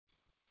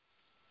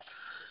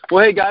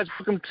Well, hey, guys,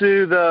 welcome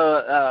to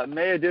the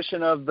May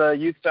edition of the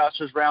Youth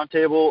Pastors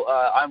Roundtable.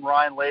 I'm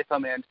Ryan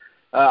Latham, and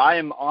I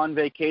am on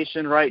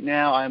vacation right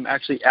now. I'm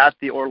actually at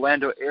the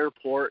Orlando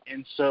airport,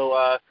 and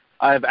so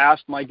I've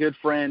asked my good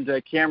friend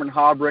Cameron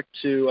Hobrick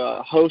to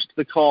host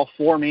the call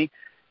for me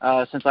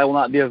since I will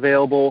not be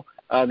available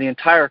the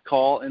entire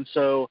call. And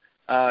so,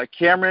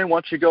 Cameron,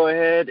 why don't you go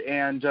ahead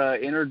and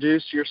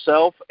introduce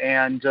yourself,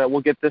 and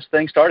we'll get this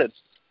thing started.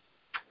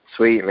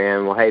 Sweet,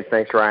 man. Well, hey,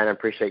 thanks, Ryan. I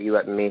appreciate you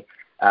letting me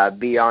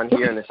be on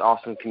here in this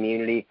awesome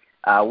community.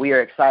 We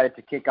are excited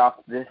to kick off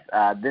this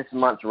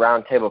month's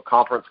Roundtable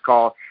Conference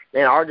call.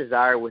 And our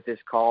desire with this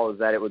call is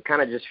that it would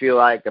kind of just feel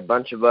like a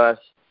bunch of us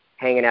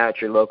hanging out at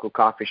your local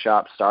coffee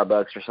shop,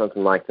 Starbucks or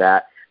something like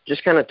that,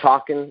 just kind of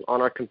talking on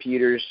our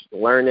computers,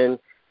 learning,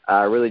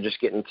 really just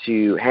getting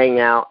to hang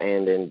out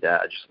and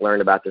just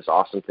learn about this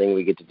awesome thing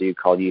we get to do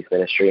called youth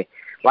ministry.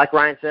 Like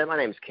Ryan said, my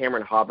name is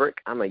Cameron Hobrick.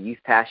 I'm a youth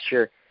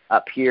pastor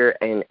up here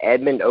in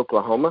Edmond,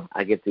 Oklahoma.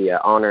 I get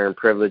the honor and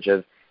privilege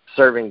of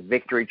serving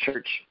Victory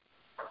Church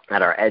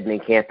at our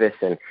Edmond campus,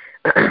 and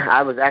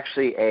I was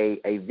actually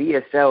a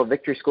VSL,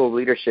 Victory School of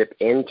Leadership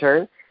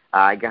intern.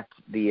 I got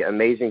the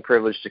amazing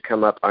privilege to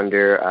come up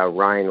under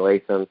Ryan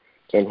Latham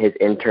in his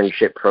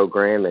internship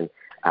program, and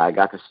I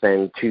got to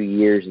spend 2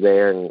 years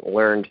there and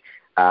learned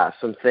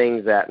some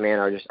things that, man,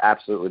 are just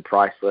absolutely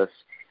priceless,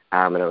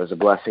 and it was a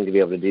blessing to be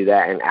able to do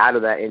that. And out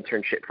of that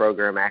internship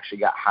program, I actually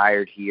got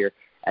hired here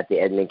at the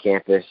Edmond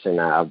campus, and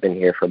I've been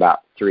here for about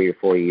 3 or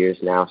 4 years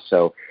now.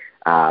 So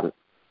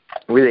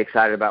really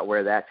excited about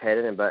where that's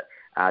headed, but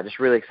just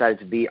really excited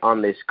to be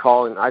on this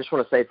call. And I just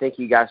want to say thank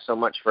you guys so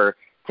much for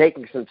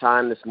taking some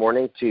time this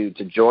morning to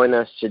join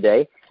us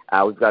today.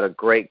 We've got a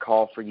great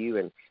call for you,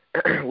 and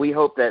we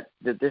hope that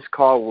this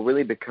call will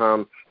really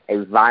become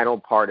a vital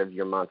part of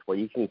your month where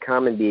you can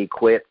come and be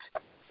equipped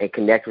and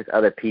connect with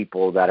other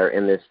people that are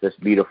in this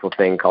beautiful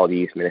thing called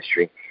youth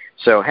ministry.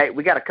 So, hey,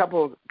 we got a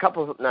couple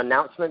of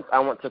announcements I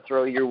want to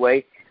throw your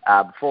way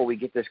before we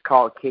get this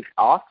call kicked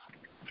off.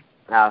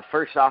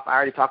 First off, I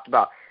already talked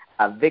about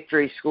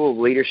Victory School of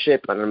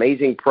Leadership, an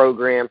amazing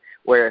program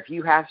where if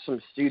you have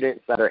some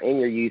students that are in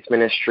your youth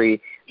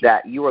ministry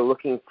that you are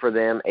looking for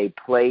them a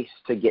place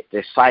to get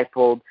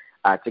discipled,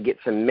 to get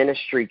some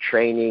ministry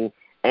training,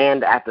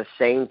 and at the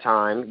same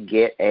time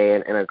get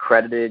an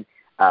accredited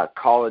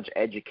college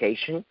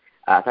education,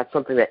 if that's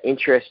something that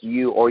interests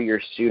you or your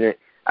student,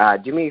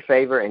 do me a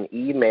favor and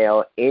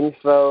email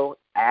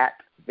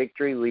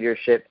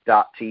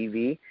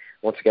info@victoryleadership.tv.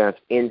 Once again, it's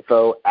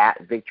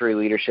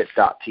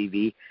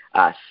info@victoryleadership.tv.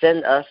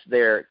 Send us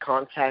their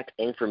contact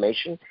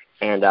information,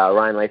 and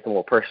Ryan Latham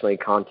will personally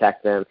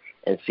contact them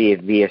and see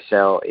if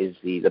VSL is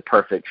the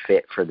perfect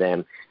fit for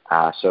them.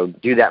 So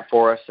do that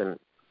for us. And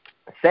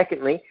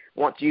secondly, I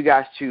want you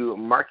guys to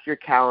mark your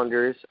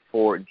calendars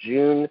for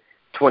June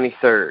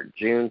 23rd.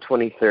 June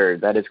 23rd.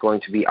 That is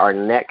going to be our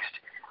next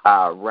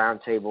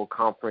Roundtable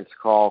conference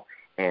call,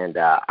 and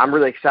I'm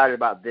really excited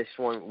about this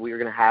one. We're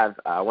going to have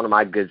one of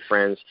my good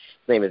friends.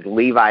 His name is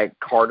Levi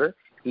Carter.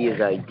 He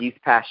is a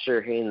youth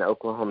pastor here in the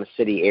Oklahoma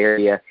City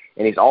area,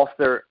 and he's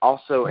also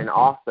an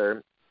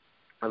author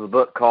of a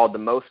book called The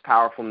Most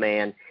Powerful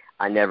Man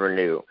I Never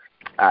Knew.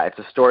 It's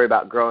a story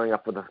about growing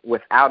up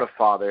without a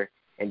father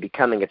and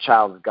becoming a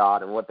child of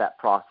God and what that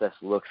process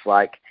looks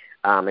like.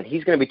 And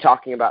he's going to be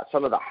talking about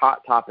some of the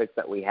hot topics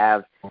that we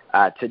have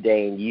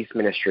today in youth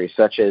ministry,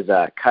 such as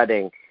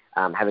cutting,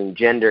 having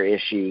gender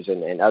issues,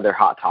 and other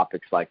hot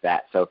topics like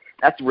that. So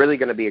that's really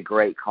going to be a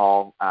great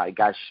call.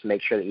 Guys, just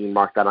make sure that you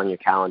mark that on your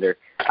calendar.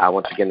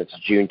 Once again, it's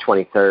June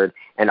 23rd.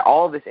 And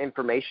all of this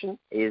information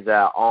is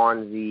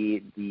on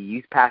the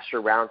Youth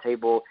Pastor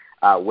Roundtable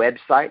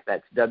website.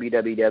 That's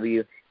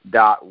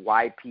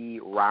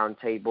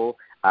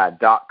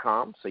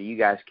www.yproundtable.com. So you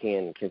guys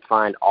can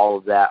find all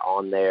of that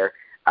on there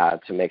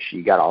to make sure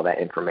you got all that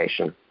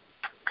information.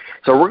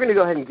 So we're going to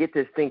go ahead and get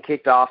this thing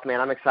kicked off,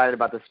 man. I'm excited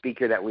about the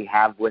speaker that we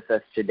have with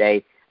us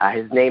today.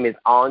 His name is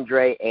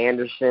Andre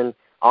Anderson.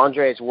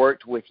 Andre has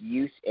worked with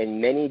youth in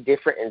many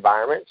different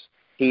environments.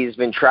 He's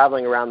been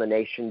traveling around the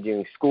nation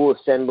doing school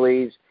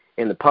assemblies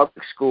in the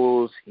public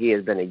schools. He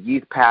has been a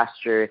youth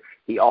pastor.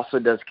 He also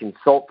does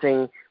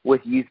consulting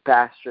with youth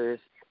pastors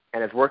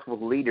and has worked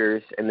with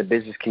leaders in the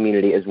business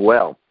community as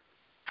well.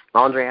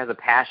 Andre has a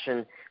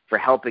passion for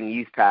helping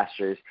youth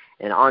pastors,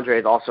 and Andre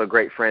is also a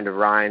great friend of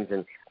Ryan's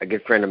and a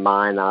good friend of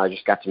mine. I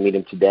just got to meet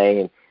him today,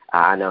 and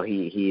I know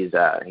he's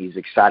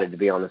excited to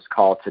be on this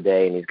call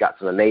today, and he's got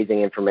some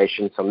amazing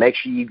information. So make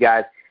sure you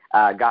guys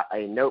got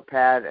a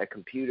notepad, a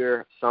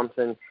computer,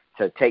 something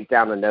to take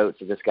down the notes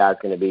that this guy's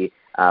going to be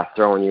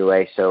throwing your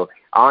way. So,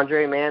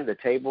 Andre, man, the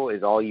table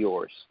is all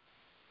yours.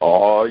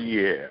 Oh,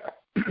 yeah.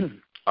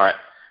 All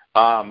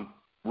right.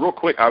 Real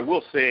quick, I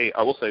will say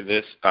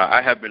this.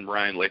 I have been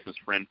Ryan Latham's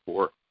friend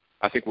for,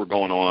 I think we're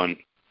going on,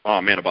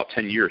 about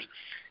 10 years.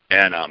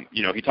 And,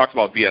 he talks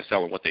about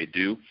VSL and what they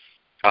do.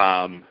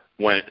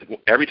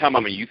 Every time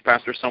I'm a youth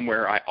pastor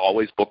somewhere, I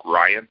always book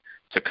Ryan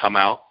to come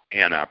out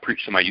and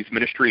preach to my youth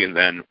ministry and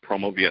then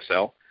promo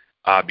VSL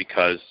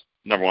because,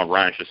 number one,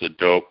 Ryan's just a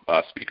dope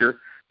speaker.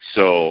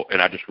 So,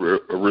 and I just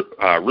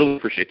really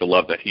appreciate the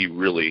love that he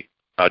really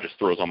just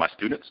throws on my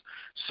students.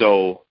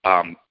 So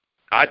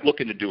I'd look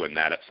into doing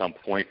that at some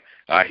point.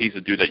 He's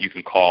a dude that you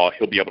can call.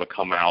 He'll be able to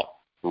come out,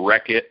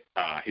 wreck it.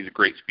 He's a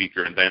great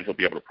speaker, and then he'll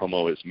be able to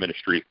promote his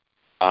ministry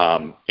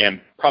and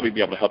probably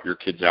be able to help your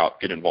kids out,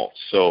 get involved.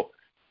 So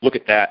look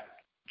at that.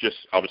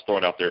 I'll just throw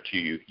it out there to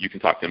you. You can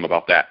talk to him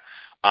about that.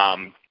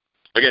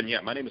 Again,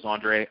 yeah, my name is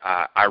Andre.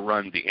 I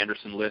run the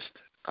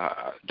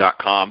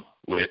AndersonList.com,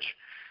 which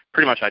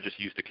pretty much I just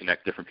use to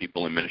connect different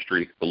people in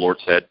ministry. The Lord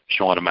said,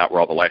 showing them out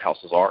where all the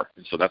lighthouses are,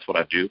 and so that's what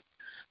I do.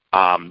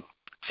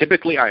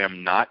 Typically, I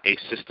am not a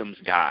systems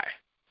guy.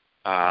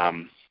 I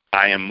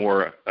am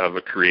more of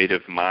a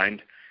creative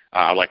mind.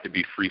 I like to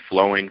be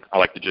free-flowing. I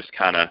like to just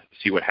kind of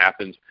see what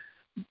happens.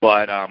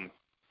 But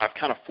I've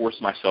kind of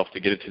forced myself to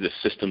get into the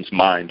systems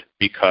mind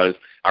because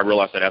I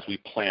realize that as we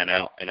plan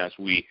out and as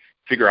we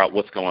figure out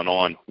what's going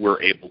on,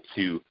 we're able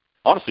to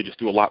honestly just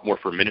do a lot more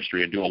for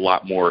ministry and do a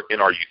lot more in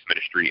our youth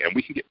ministry, and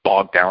we can get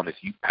bogged down as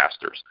youth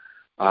pastors.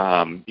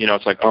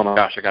 It's like, oh, my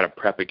gosh, I got to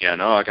prep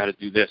again. Oh, I got to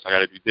do this. I got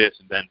to do this.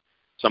 And then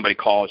somebody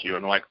calls you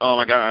and like, oh,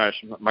 my gosh,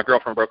 my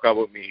girlfriend broke up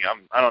with me.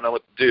 I don't know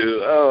what to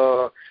do.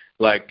 Oh,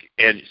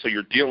 and so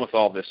you're dealing with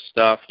all this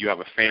stuff. You have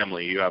a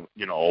family. You have,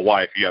 a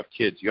wife. You have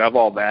kids. You have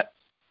all that.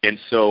 And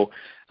so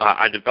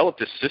I developed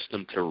this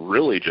system to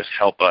really just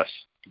help us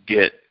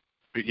get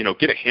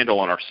a handle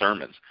on our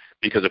sermons.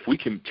 Because if we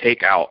can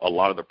take out a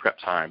lot of the prep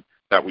time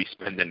that we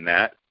spend in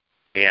that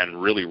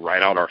and really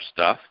write out our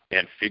stuff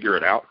and figure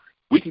it out,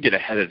 we can get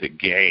ahead of the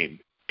game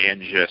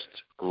and just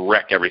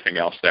wreck everything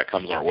else that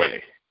comes our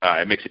way.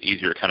 It makes it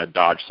easier to kind of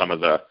dodge some of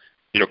the,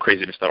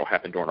 craziness that will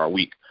happen during our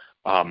week.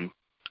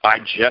 I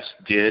just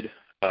did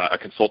a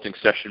consulting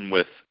session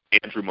with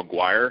Andrew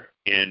McGuire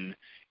in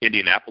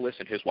Indianapolis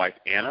and his wife,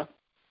 Anna.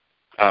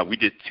 We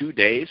did 2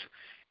 days,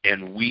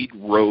 and we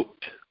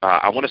wrote,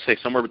 I want to say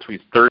somewhere between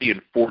 30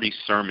 and 40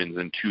 sermons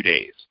in 2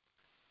 days.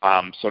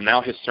 So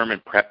now his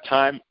sermon prep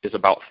time is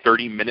about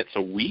 30 minutes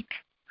a week,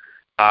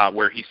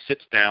 where he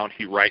sits down,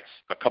 he writes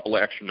a couple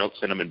of extra notes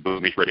in them, and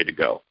boom, he's ready to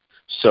go.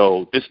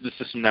 So this is the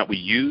system that we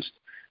used.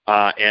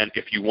 And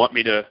if you want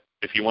to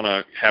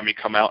have me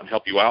come out and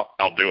help you out,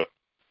 I'll do it.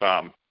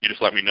 You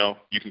just let me know.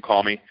 You can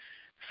call me,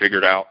 figure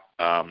it out,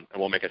 and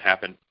we'll make it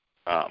happen.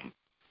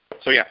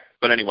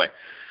 But anyway,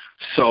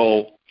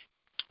 so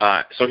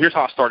here's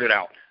how I started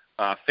out.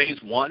 Phase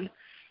one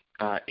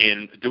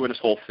in doing this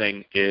whole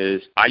thing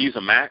is I use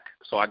a Mac,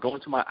 so I go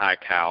into my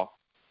iCal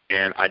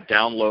and I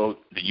download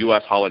the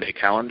U.S. holiday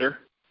calendar.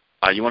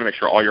 You want to make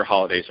sure all your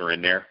holidays are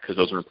in there because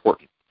those are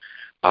important.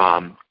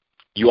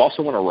 You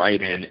also want to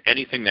write in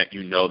anything that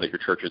you know that your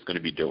church is going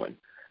to be doing.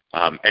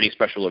 Any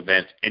special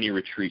events, any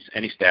retreats,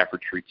 any staff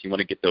retreats, you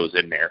want to get those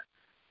in there.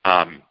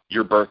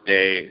 Your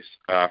birthdays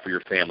for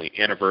your family,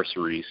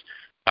 anniversaries,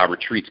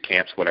 retreats,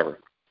 camps, whatever.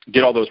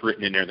 Get all those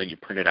written in there, then you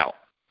print it out.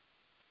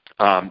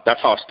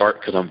 That's how I start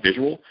because I'm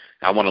visual.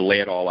 I want to lay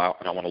it all out,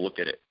 and I want to look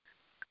at it.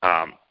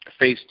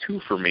 Phase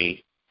two for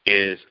me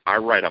is I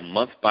write a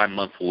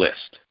month-by-month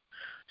list.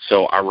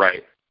 So I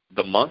write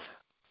the month,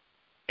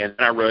 and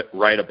then I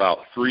write about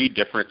 3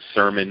 different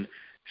sermon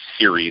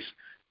series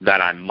that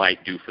I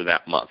might do for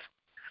that month.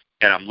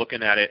 And I'm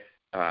looking at it.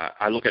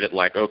 I look at it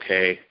like,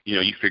 okay,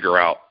 you figure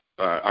out,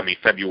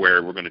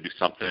 February we're going to do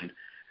something,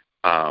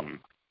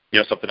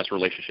 something that's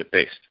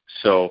relationship-based.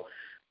 So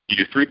you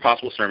do 3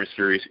 possible sermon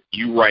series.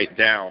 You write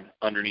down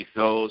underneath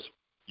those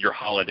your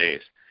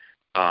holidays,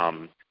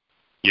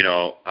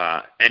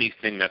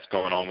 anything that's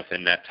going on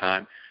within that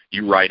time.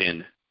 You write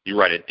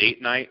a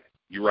date night.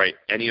 You write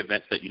any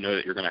events that you know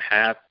that you're going to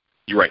have.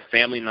 You write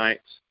family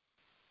nights,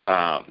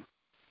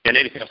 and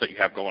anything else that you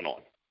have going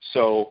on.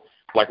 So,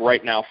 like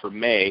right now for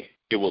May,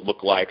 it would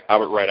look like I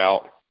would write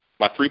out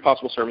my 3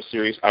 possible sermon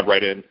series. I'd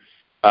write in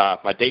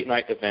my date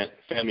night event,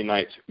 family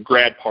nights,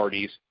 grad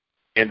parties,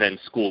 and then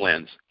school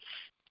ends.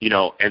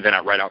 And then I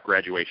write out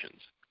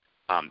graduations,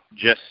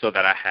 just so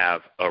that I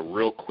have a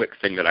real quick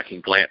thing that I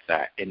can glance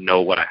at and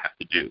know what I have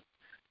to do.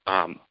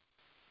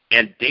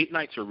 And date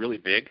nights are really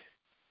big.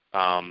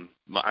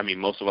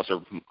 Most of us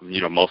are,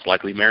 most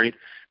likely married.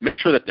 Make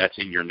sure that that's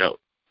in your note.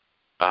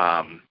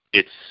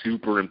 It's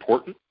super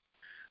important,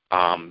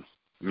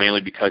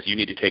 mainly because you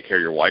need to take care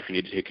of your wife. You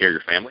need to take care of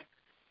your family.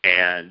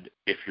 And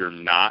if you're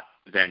not,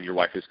 then your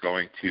wife is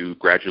going to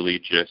gradually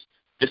just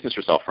distance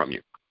herself from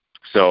you.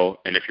 So,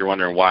 and if you're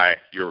wondering why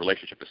your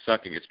relationship is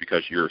sucking, it's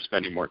because you're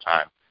spending more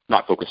time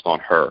not focused on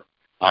her,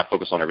 not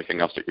focused on everything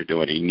else that you're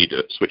doing, and you need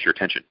to switch your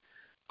attention.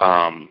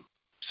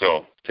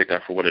 So take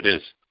that for what it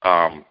is.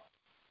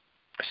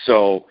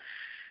 So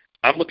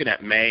I'm looking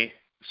at May.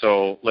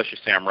 So let's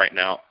just say I'm writing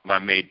out my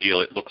May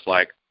deal. It looks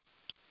like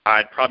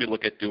I'd probably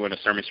look at doing a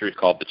sermon series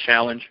called The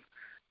Challenge,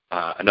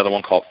 another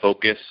one called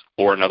Focus,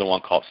 or another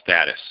one called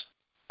Status.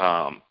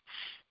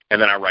 And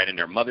then I write in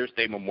there Mother's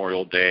Day,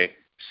 Memorial Day,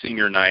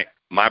 Senior Night.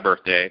 My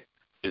birthday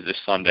is this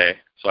Sunday,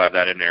 so I have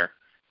that in there.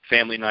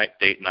 Family night,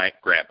 date night,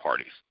 grad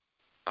parties.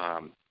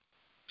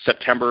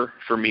 September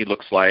for me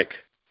looks like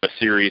a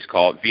series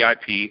called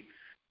VIP,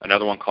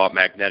 another one called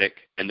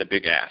Magnetic, and The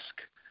Big Ask.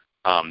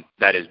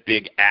 That is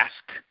Big Ask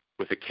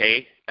with a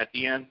K at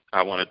the end.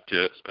 I wanted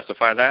to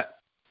specify that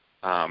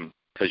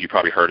because you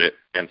probably heard it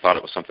and thought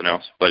it was something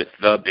else, but it's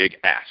The Big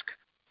Ask.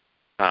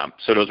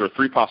 So those are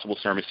 3 possible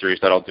sermon series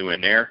that I'll do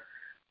in there.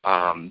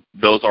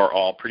 Those are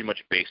all pretty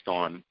much based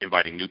on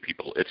inviting new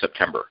people. It's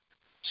September.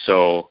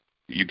 So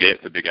you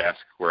get The Big Ask.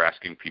 We're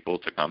asking people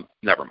to come.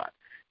 Never mind.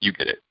 You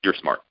get it. You're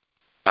smart.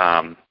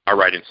 I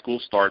write in school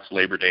starts,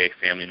 Labor Day,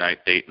 family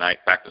night, date night,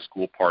 back to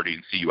school party,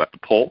 and see you at the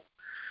pole.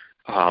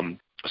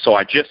 So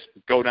I just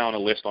go down a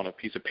list on a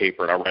piece of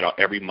paper, and I write out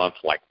every month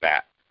like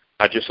that,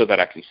 just so that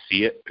I can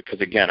see it, because,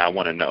 again, I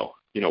want to know,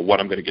 what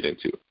I'm going to get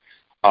into.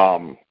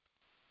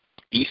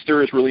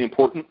 Easter is really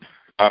important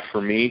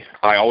for me.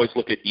 I always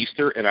look at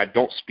Easter, and I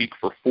don't speak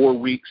for 4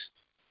 weeks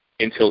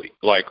until,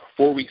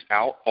 4 weeks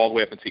out, all the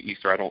way up until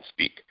Easter, I don't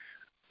speak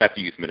at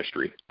the youth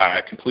ministry.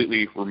 I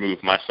completely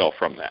remove myself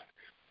from that,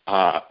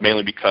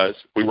 mainly because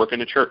we work in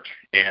the church,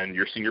 and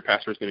your senior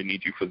pastor is going to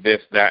need you for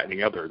this, that, and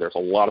the other. There's a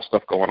lot of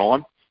stuff going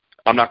on.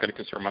 I'm not going to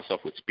concern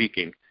myself with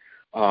speaking.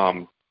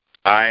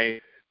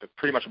 I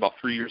pretty much about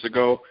 3 years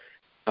ago,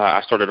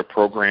 I started a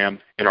program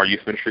in our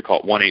youth ministry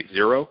called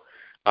 180.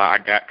 I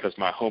got because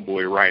my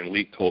homeboy Ryan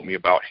Leak told me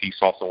about. He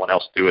saw someone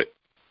else do it,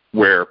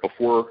 where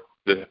before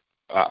the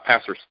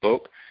pastor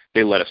spoke,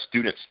 they let a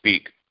student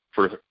speak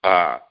for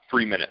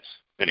 3 minutes,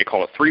 and they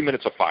call it 3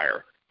 minutes of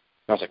fire.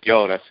 And I was like,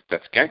 yo,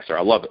 that's gangster.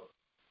 I love it.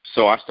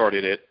 So I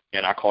started it,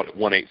 and I called it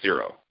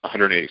 180,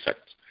 180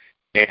 seconds.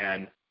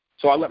 And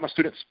so I let my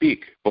students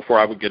speak before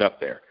I would get up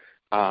there.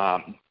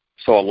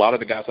 So a lot of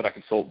the guys that I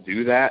consult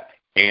do that,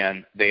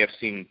 and they have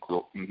seen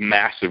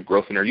massive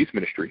growth in their youth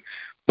ministry.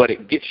 But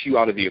it gets you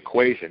out of the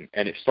equation,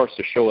 and it starts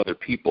to show other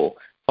people,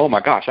 oh, my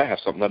gosh, I have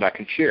something that I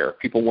can share.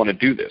 People want to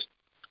do this.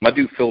 My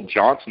dude Phil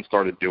Johnson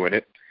started doing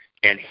it,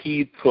 and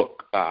he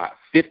took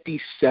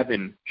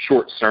 57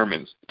 short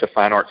sermons to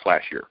Fine Arts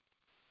last year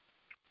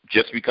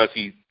just because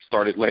he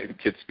started letting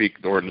kids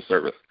speak during the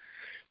service.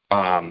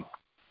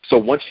 So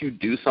once you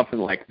do something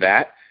like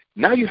that,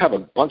 now you have a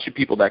bunch of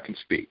people that can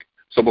speak.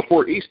 So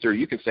before Easter,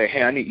 you can say,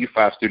 hey, I need you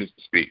 5 students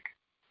to speak.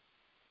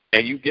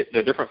 And you get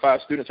the different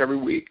 5 students every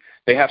week.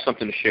 They have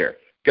something to share.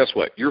 Guess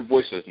what? Your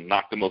voice is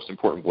not the most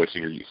important voice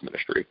in your youth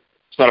ministry.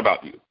 It's not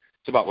about you.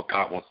 It's about what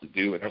God wants to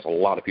do, and there's a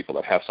lot of people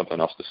that have something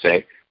else to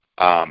say.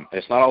 And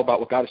it's not all about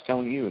what God is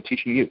telling you and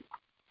teaching you.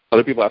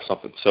 Other people have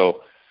something,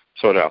 so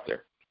throw it out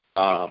there.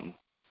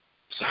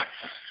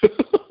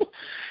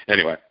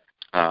 Anyway,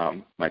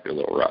 might be a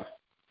little rough,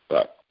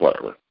 but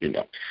whatever,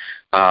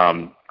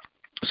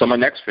 So my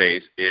next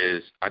phase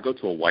is I go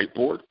to a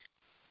whiteboard,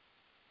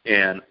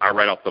 and I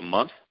write out the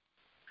month.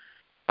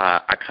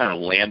 I kind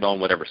of land on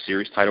whatever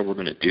series title we're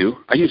going to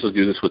do. I usually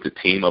do this with a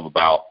team of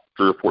about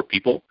 3 or 4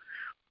 people,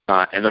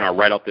 and then I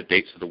write out the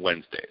dates of the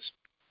Wednesdays.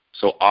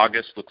 So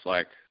August looks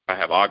like I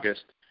have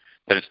August,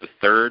 then it's the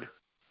 3rd,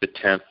 the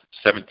 10th,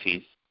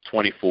 17th,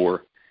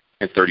 24th,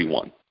 and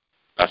 31.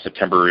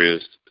 September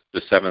is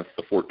the 7th,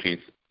 the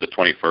 14th, the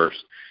 21st,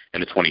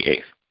 and the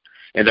 28th.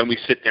 And then we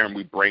sit there and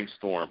we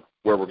brainstorm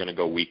where we're going to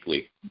go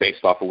weekly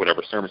based off of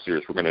whatever sermon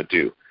series we're going to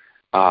do.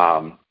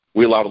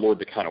 We allow the Lord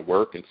to kind of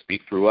work and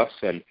speak through us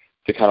and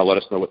to kind of let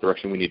us know what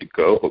direction we need to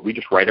go, but we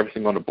just write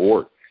everything on the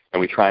board, and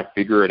we try and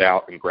figure it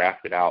out and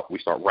graft it out. We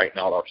start writing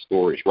out our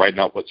stories, writing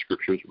out what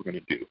scriptures we're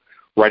going to do,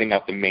 writing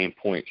out the main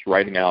points,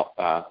 writing out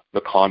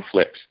the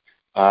conflicts.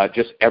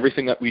 Just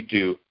everything that we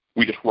do,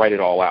 we just write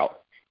it all out,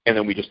 and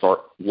then we just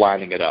start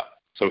lining it up.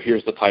 So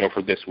here's the title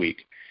for this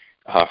week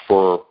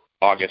for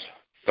August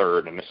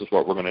 3rd, and this is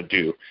what we're going to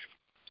do,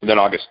 and then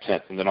August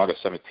 10th, and then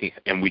August 17th,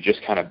 and we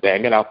just kind of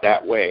bang it out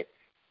that way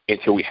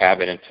until we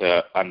have it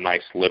into a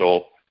nice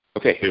little,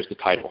 okay, here's the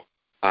title.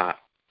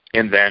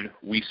 And then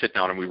we sit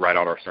down and we write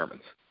out our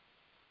sermons.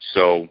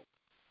 So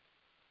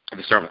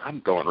the sermon, I'm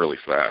going really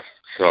fast,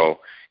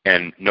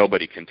 and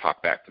nobody can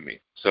talk back to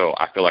me. So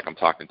I feel like I'm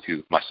talking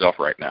to myself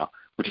right now,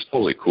 which is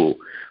totally cool.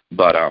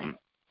 But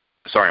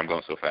sorry, I'm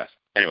going so fast.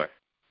 Anyway,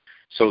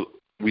 so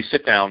we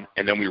sit down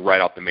and then we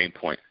write out the main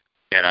point.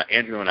 And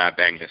Andrew and I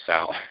banged this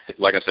out,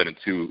 like I said, in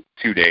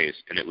two days,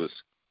 and it was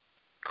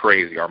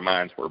crazy. Our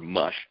minds were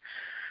mush.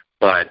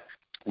 But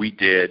we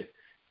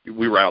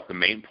write out the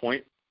main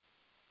point,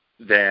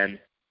 then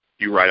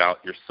you write out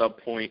your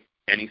subpoint,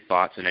 any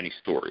thoughts, and any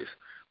stories.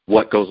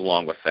 What goes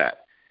along with that?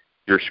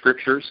 Your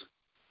scriptures,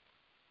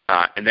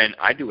 and then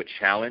I do a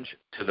challenge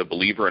to the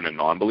believer and a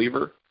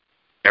non-believer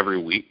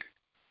every week.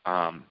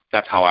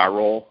 That's how I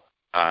roll.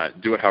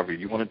 Do it however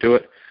you want to do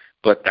it,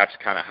 but that's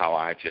kind of how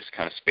I just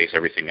kind of space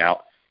everything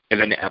out.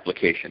 And then the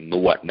application, the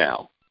what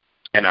now,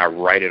 and I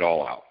write it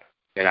all out,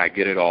 and I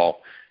get it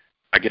all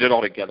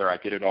together. I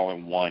get it all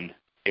in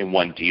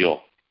one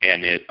deal,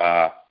 and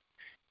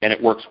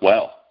it works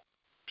well.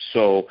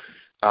 So,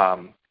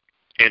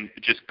 and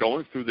just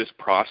going through this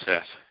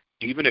process,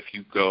 even if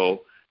you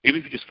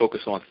just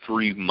focus on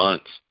 3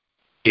 months,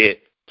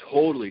 it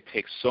totally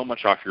takes so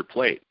much off your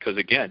plate. Because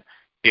again,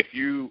 if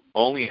you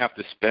only have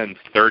to spend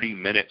 30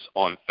 minutes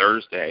on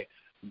Thursday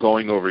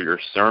going over your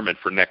sermon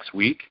for next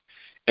week,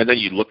 and then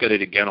you look at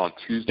it again on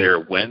Tuesday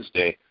or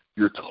Wednesday,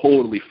 you're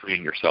totally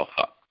freeing yourself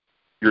up.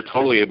 you're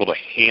totally able to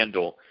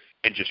handle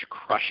and just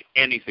crush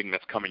anything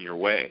that's coming your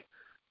way.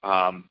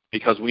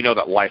 Because we know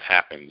that life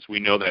happens. We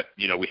know that,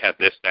 we have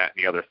this, that,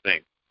 and the other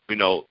thing. We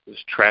know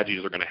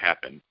tragedies are going to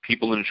happen.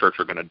 People in the church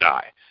are going to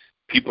die.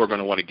 People are going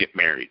to want to get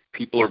married.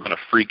 People are going to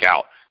freak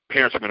out.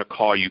 Parents are going to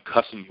call you,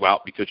 cussing you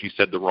out because you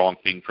said the wrong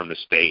thing from the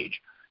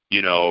stage.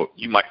 You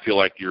might feel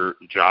like your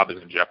job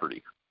is in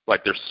jeopardy.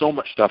 Like, there's so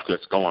much stuff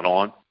that's going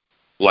on.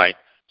 Like,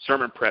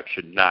 sermon prep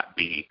should not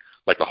be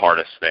like the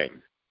hardest thing,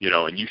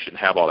 and you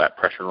shouldn't have all that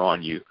pressure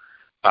on you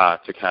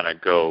to kind of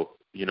go,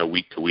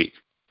 week to week.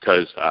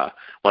 Because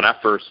when I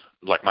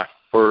my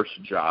first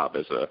job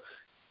as a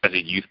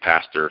youth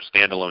pastor,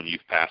 standalone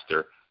youth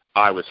pastor,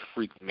 I was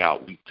freaking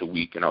out week to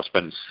week, and I was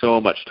spending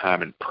so much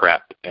time in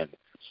prep, and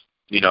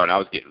and I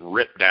was getting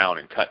ripped down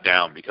and cut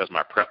down because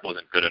my prep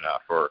wasn't good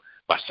enough, or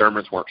my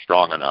sermons weren't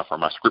strong enough, or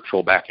my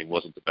scriptural backing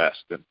wasn't the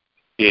best, and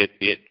it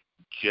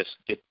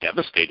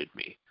devastated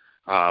me.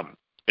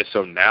 And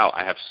so now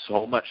I have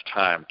so much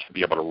time to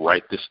be able to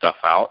write this stuff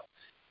out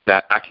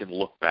that I can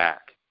look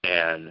back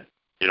and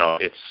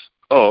it's,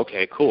 oh,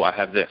 okay, cool, I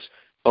have this.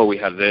 Oh, we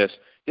have this.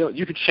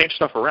 You can change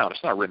stuff around.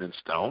 It's not written in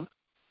stone.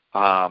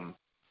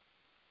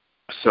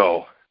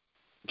 So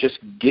just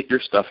get your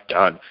stuff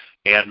done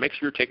and make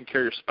sure you're taking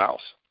care of your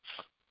spouse.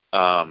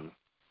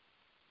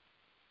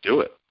 Do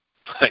it.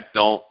 Like,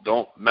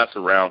 don't mess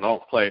around.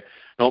 Don't play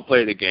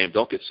the game.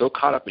 Don't get so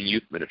caught up in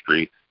youth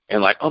ministry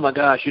and like, oh my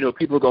gosh,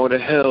 people are going to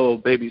hell,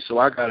 baby, so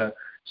I gotta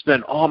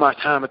spend all my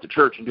time at the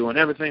church and doing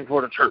everything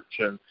for the church.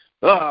 And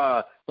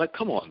like,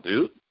 come on,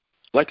 dude.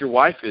 Like, your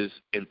wife is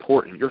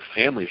important. Your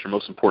family is your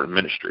most important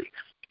ministry.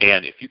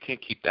 And if you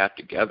can't keep that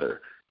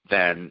together,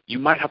 then you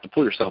might have to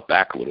pull yourself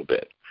back a little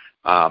bit.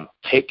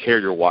 Take care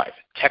of your wife.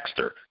 Text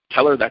her.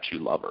 Tell her that you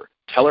love her.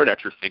 Tell her that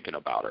you're thinking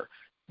about her.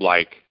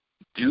 Like,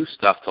 do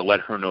stuff to let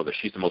her know that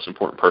she's the most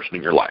important person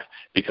in your life,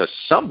 because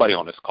somebody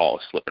on this call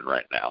is slipping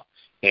right now,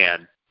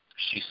 and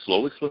she's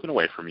slowly slipping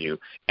away from you,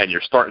 and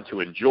you're starting to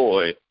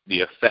enjoy the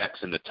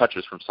effects and the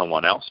touches from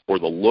someone else, or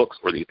the looks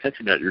or the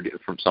attention that you're getting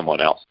from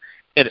someone else,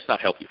 and it's not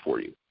healthy for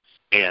you.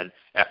 And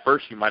at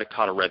first you might have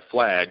caught a red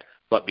flag,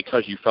 but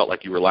because you felt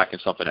like you were lacking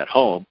something at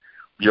home,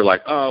 you're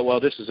like, oh, well,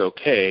 this is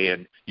okay,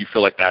 and you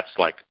feel like that's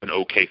like an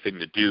okay thing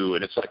to do,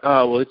 and it's like,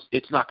 oh, well,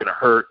 it's not going to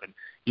hurt, and,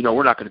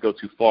 we're not going to go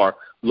too far.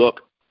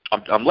 Look,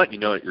 I'm letting you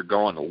know that you're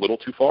going a little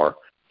too far,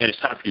 and it's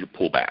time for you to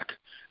pull back.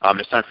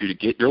 It's time for you to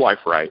get your life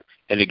right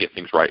and to get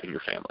things right in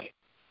your family,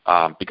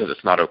 because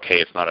it's not okay.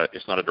 It's not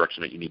a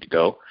direction that you need to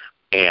go,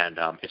 and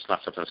it's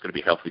not something that's going to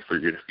be healthy for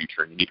you in the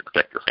future. And you need to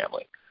protect your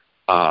family,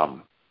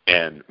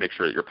 and make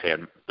sure that you're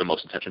paying the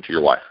most attention to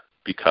your wife,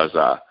 because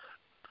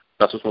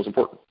that's what's most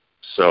important.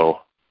 So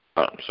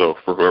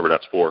for whoever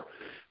that's for,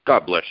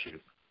 God bless you.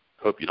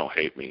 Hope you don't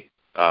hate me.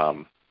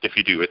 If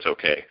you do, it's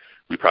okay.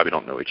 We probably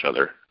don't know each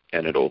other,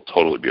 and it'll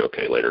totally be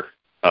okay later.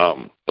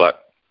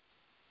 But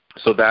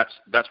so that's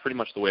pretty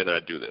much the way that I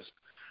do this.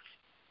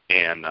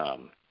 And,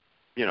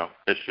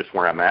 it's just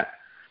where I'm at.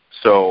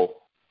 So,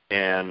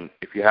 and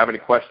if you have any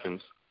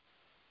questions,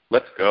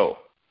 let's go.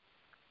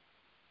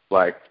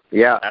 Like,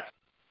 yeah,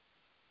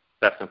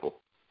 that's simple.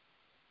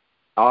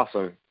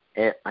 Awesome.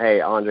 And,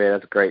 hey, Andre,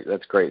 that's great.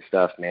 That's great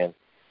stuff, man.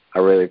 I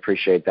really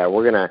appreciate that.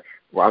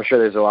 I'm sure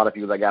there's a lot of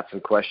people that got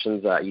some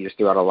questions. You just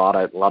threw out a lot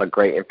of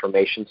great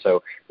information.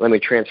 So let me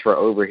transfer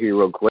over here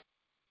real quick.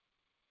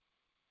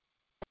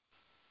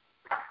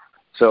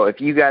 So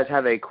if you guys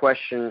have a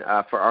question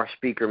for our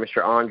speaker,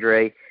 Mr.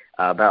 Andre,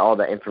 about all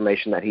the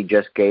information that he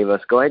just gave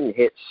us, go ahead and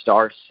hit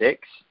 *6,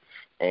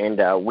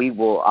 and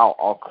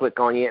I'll click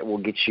on you and we'll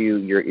get you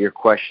your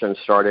question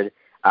started.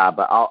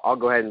 But I'll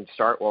go ahead and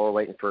start while we're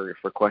waiting for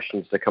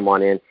questions to come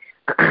on in.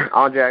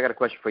 Andre, I got a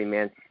question for you,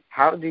 man.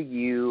 How do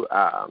you?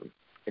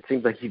 It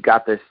seems like you've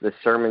got this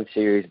sermon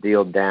series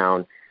deal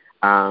down.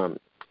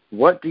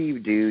 What do you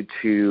do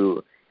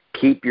to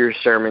keep your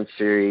sermon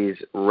series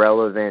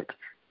relevant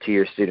to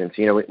your students?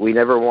 We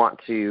never want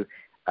to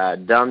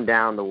dumb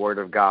down the Word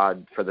of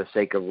God for the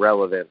sake of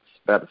relevance,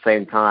 but at the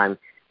same time,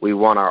 we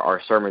want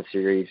our sermon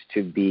series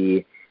to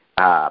be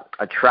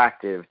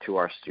attractive to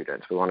our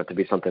students. We want it to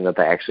be something that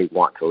they actually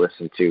want to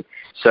listen to.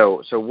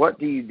 So what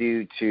do you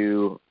do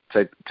to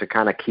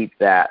kind of keep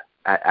that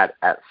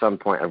at some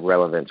point of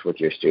relevance with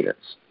your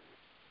students?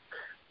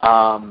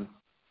 I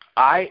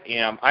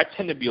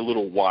tend to be a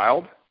little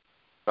wild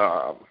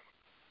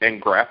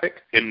and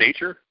graphic in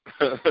nature,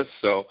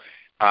 so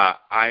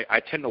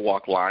I tend to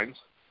walk lines.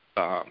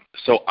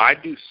 So I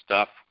do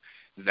stuff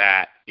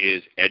that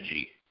is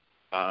edgy.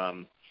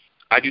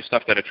 I do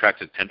stuff that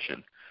attracts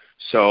attention.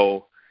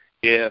 So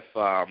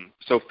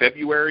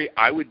February,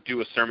 I would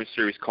do a sermon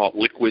series called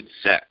Liquid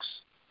Sex,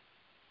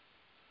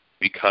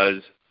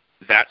 because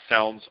that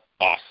sounds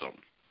awesome.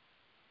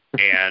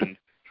 And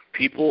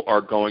people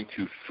are going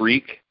to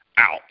freak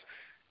out.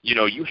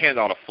 You hand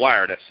out a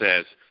flyer that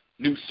says,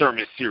 new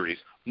sermon series,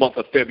 month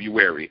of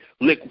February,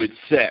 Liquid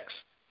Sex,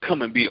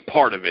 come and be a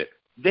part of it.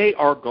 They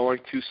are going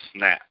to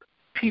snap.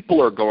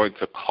 People are going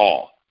to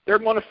call. They're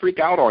going to freak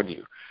out on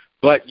you,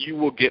 but you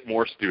will get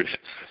more students.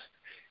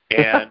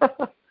 And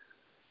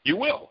you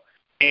will.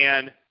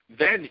 And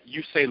then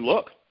you say,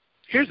 look,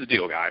 here's the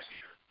deal, guys.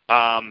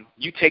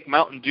 You take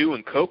Mountain Dew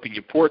and Coke and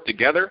you pour it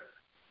together,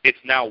 it's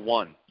now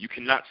one. You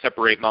cannot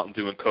separate Mountain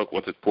Dew and Coke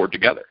once it's poured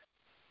together.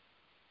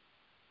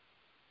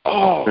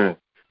 Oh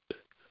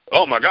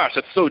my gosh,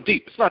 that's so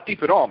deep. It's not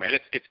deep at all, man.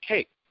 It's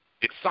cake.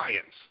 It's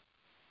science.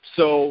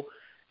 So,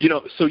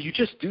 so you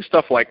just do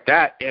stuff like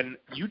that, and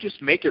you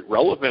just make it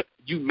relevant.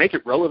 You make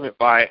it relevant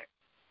by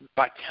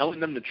telling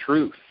them the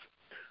truth.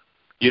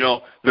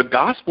 The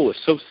gospel is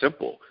so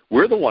simple.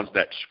 We're the ones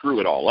that screw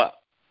it all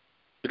up.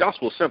 The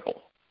gospel is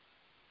simple.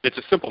 It's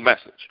a simple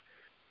message.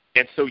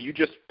 And so you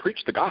just preach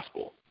the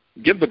gospel.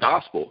 Give the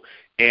gospel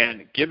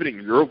and give it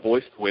in your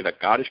voice the way that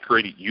God has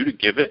created you to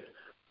give it,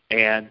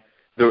 and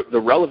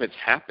the relevance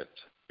happens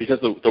because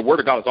the Word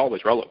of God is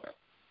always relevant.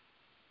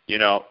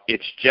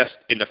 It's just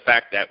in the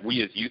fact that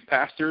we as youth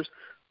pastors,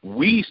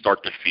 we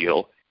start to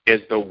feel as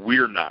though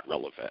we're not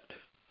relevant.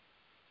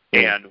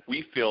 And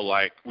we feel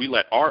like we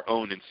let our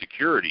own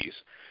insecurities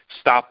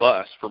stop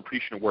us from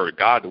preaching the Word of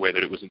God the way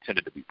that it was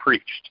intended to be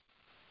preached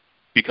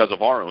because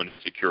of our own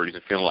insecurities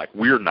and feeling like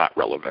we're not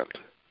relevant.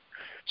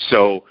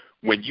 So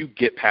when you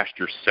get past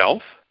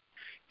yourself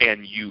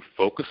and you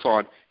focus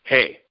on,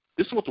 hey,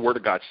 this is what the Word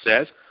of God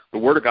says. The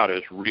Word of God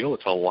is real,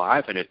 it's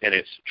alive, and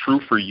it's true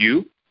for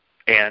you,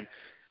 and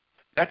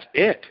that's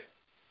it.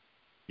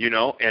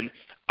 And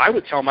I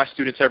would tell my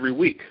students every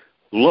week,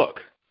 look,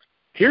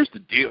 here's the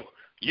deal.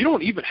 You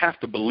don't even have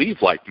to believe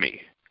like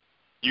me.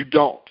 You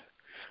don't.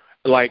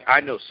 Like,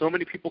 I know so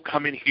many people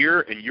come in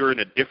here and you're in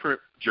a different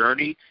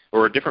journey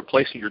or a different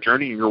place in your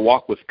journey in your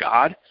walk with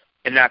God,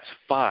 and that's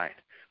fine.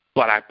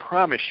 But I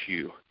promise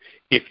you,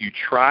 if you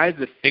try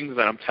the things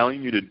that I'm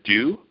telling you to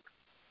do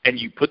and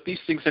you put these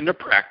things into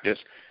practice,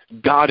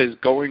 God is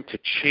going to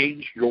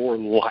change your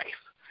life.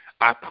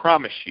 I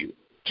promise you.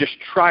 Just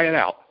try it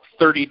out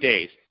 30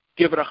 days.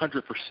 Give it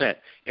 100%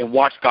 and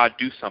watch God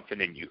do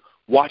something in you.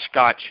 Watch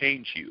God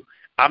change you.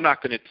 I'm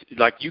not going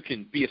to, you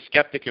can be a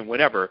skeptic and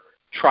whatever.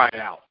 Try it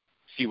out.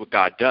 See what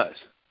God does.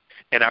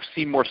 And I've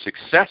seen more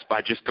success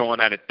by just going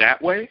at it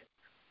that way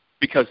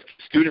because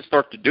students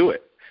start to do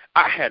it.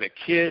 I had a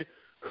kid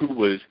who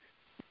was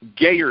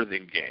gayer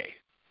than gay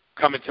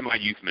come into my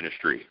youth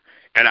ministry.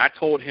 And I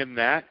told him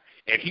that,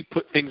 and he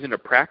put things into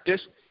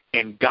practice,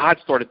 and God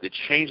started to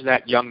change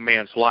that young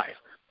man's life.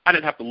 I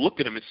didn't have to look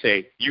at him and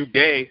say, you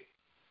gay,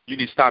 you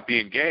need to stop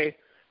being gay.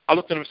 I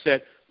looked at him and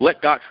said,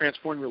 let God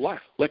transform your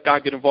life. Let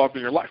God get involved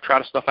in your life. Try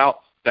the stuff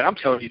out that I'm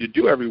telling you to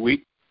do every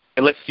week,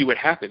 and let's see what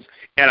happens.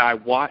 And I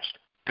watched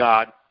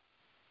God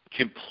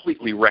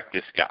completely wreck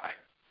this guy.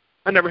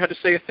 I never had to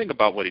say a thing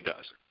about what he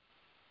does.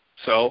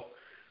 So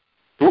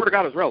the Word of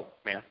God is relevant,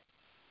 man.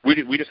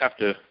 We just have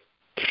to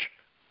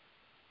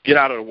get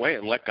out of the way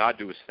and let God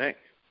do his thing.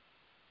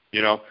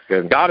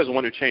 Good. God is the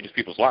one who changes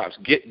people's lives.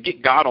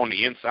 Get God on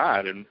the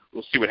inside, and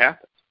we'll see what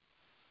happens.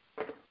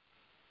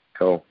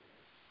 Cool.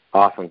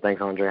 Awesome.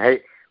 Thanks, Andre.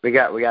 Hey, we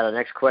got a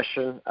next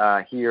question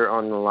here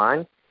on the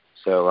line.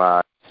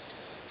 So,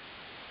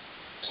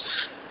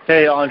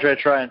 hey, Andre,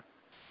 Tryon.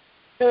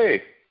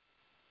 Hey,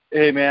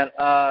 man.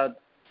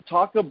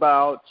 Talk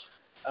about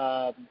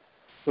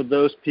for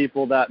those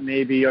people that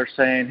maybe are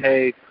saying,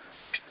 hey,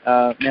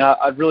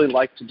 I'd really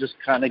like to just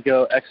kind of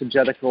go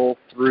exegetical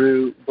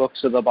through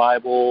books of the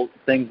Bible,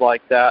 things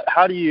like that.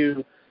 How do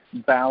you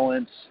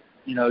balance,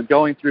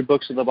 going through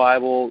books of the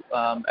Bible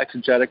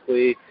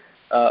exegetically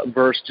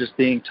versus just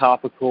being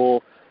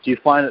topical? Do you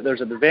find that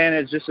there's an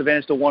advantage,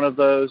 disadvantage to one of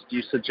those? Do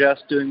you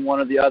suggest doing one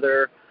or the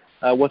other?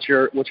 What's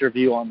your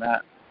view on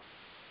that?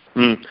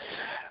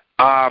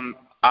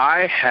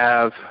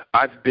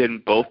 I've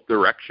been both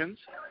directions,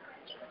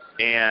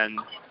 and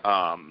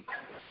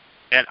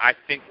I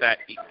think that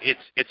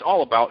it's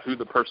all about who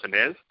the person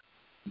is.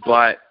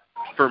 But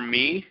for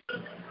me,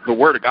 the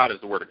Word of God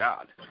is the Word of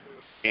God.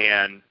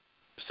 And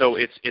so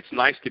it's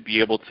nice to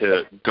be able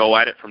to go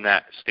at it from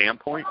that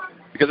standpoint,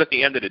 because at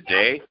the end of the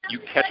day, you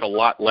catch a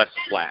lot less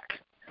slack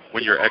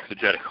when you're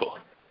exegetical.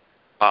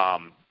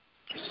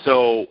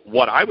 So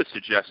what I would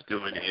suggest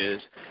doing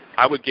is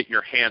I would get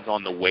your hands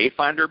on the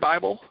Wayfinder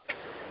Bible.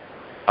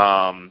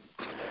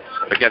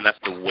 Again, that's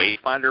the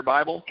Wayfinder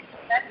Bible.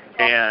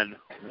 And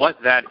what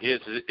that is,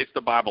 it's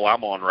the Bible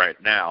I'm on right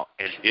now,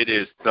 and it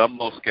is the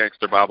most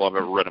gangster Bible I've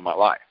ever read in my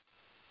life.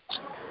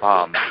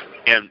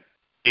 And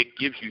it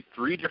gives you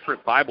 3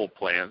 different Bible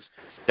plans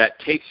that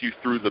takes you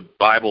through the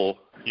Bible,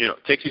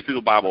 takes you through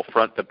the Bible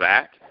front to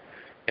back.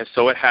 And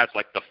so it has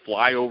like the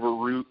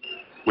flyover route,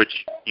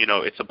 which,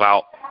 it's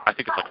about, I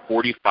think it's like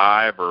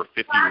 45 or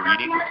 50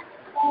 readings.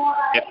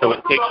 And so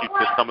it takes you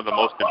to some of the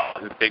most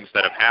important things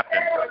that have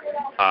happened,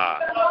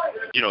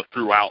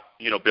 throughout,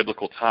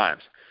 biblical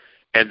times.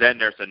 And then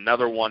there's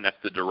another one that's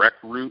the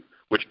direct route,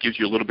 which gives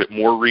you a little bit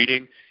more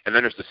reading. And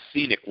then there's the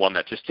scenic one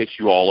that just takes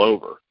you all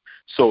over.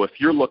 So if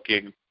you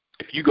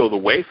go the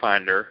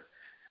Wayfinder,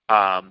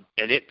 and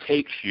it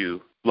takes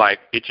you,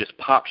 it just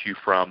pops you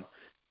from,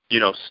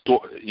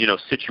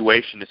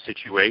 situation to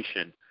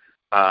situation,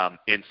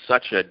 in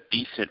such a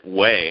decent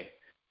way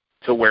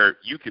to where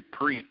you could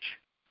preach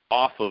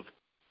off of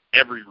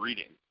every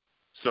reading.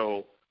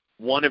 So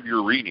one of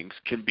your readings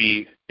can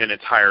be an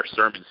entire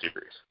sermon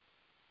series,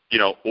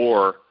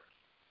 or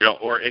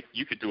if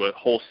you could do a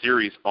whole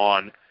series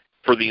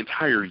for the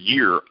entire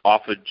year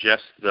off of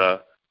just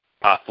the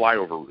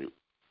flyover route.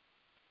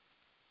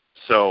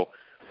 So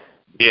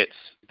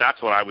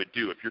that's what I would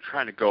do. If you're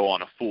trying to go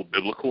on a full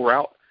biblical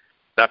route,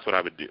 that's what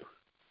I would do,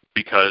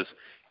 because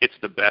it's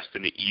the best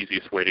and the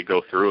easiest way to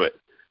go through it,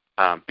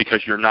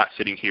 because you're not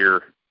sitting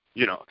here.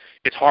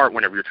 It's hard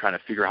whenever you're trying to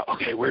figure out,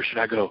 okay, where should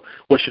I go?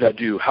 What should I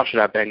do? How should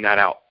I bang that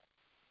out?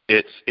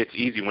 It's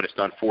easy when it's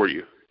done for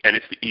you, and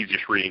it's the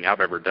easiest reading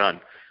I've ever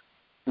done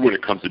when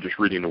it comes to just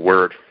reading the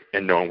Word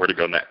and knowing where to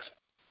go next.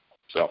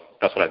 So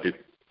that's what I do.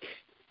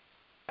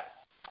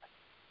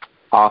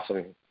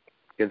 Awesome.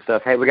 Good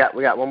stuff. Hey, we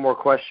got one more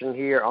question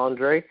here,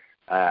 Andre,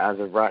 as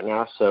of right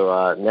now.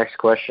 So next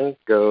question,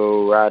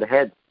 go right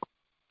ahead.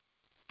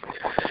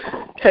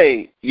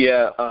 Hey,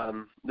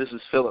 this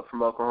is Philip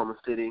from Oklahoma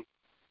City.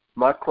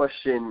 My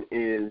question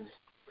is,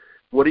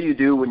 what do you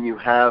do when you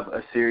have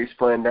a series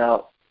planned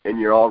out and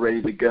you're all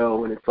ready to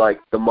go, and it's like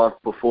the month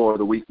before,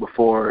 the week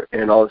before,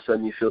 and all of a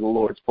sudden you feel the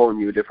Lord's pulling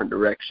you a different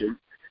direction,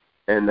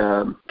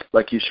 and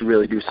like you should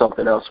really do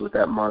something else with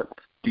that month?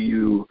 Do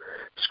you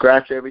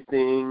scratch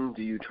everything?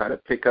 Do you try to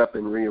pick up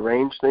and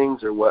rearrange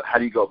things, or what? How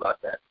do you go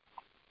about that?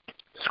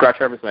 Scratch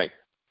everything.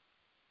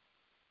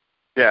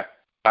 Yeah,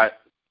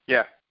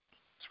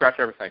 scratch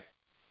everything.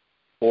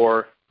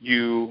 Or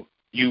you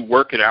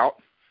work it out.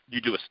 You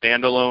do a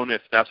standalone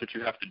if that's what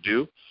you have to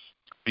do,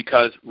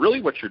 because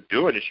really what you're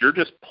doing is you're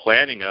just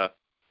planning a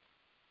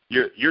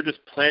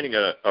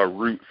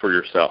route for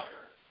yourself,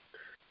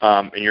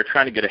 and you're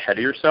trying to get ahead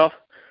of yourself.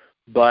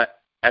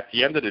 But at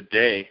the end of the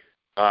day,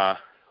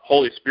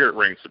 Holy Spirit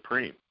reigns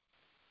supreme.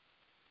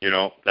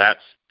 That's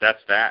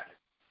that.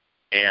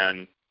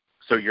 And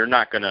so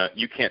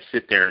you can't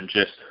sit there and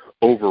just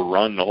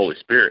overrun the Holy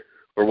Spirit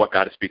or what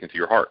God is speaking to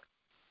your heart.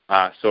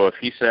 So if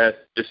He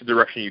said, this is the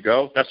direction you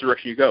go, that's the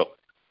direction you go.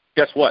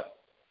 Guess what?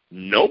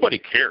 Nobody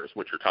cares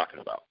what you're talking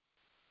about.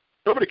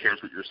 Nobody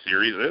cares what your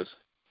series is.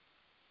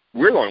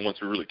 We're the only ones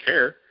who really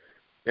care.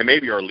 And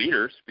maybe our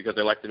leaders, because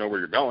they like to know where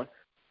you're going.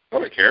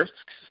 Nobody cares.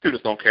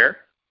 Students don't care.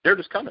 They're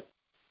just coming.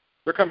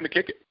 They're coming to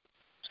kick it.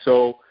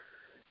 So,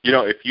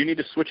 if you need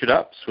to switch it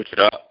up, switch it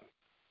up.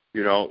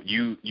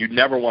 You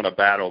never want to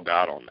battle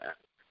God on that.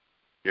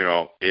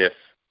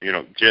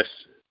 Just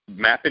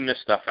mapping this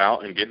stuff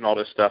out and getting all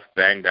this stuff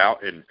banged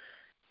out and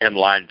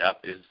lined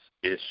up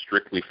is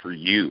strictly for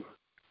you,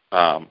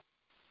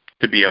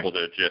 to be able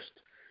to just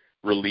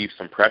relieve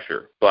some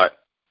pressure. But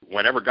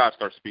whenever God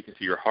starts speaking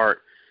to your heart,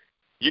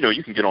 you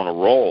can get on a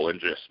roll and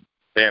just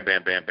bam,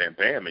 bam, bam, bam,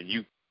 bam, and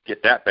you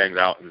get that banged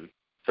out in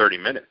 30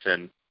 minutes,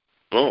 and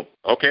boom,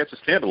 okay, it's a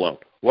standalone.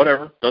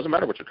 Whatever, doesn't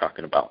matter what you're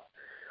talking about.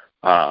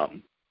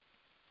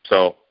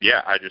 So,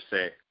 I just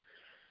say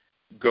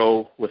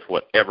go with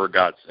whatever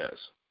God says,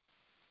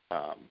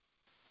 to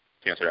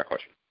answer that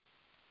question.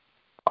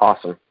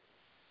 Awesome.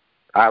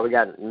 All right, we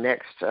got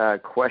next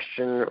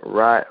question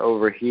right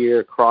over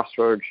here,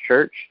 Crossroads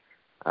Church.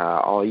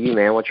 All you,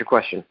 man. What's your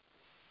question?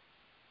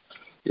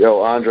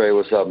 Yo, Andre,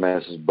 what's up, man?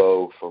 This is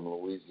Bo from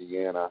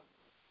Louisiana.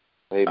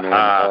 Hey,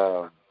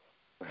 man.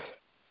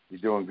 You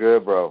doing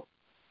good, bro?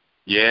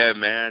 Yeah,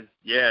 man.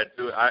 Yeah,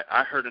 dude.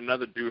 I heard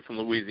another dude from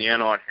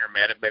Louisiana on here,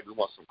 man. It made me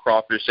want some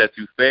crawfish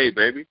etouffee,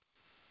 baby.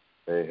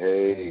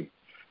 Hey,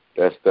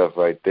 that stuff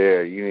right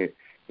there. You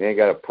ain't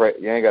got to prep.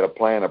 You ain't got to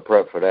plan a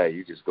prep for that.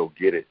 You just go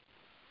get it,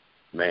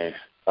 man.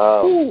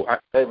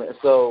 Hey, man.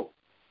 So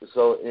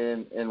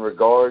in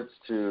regards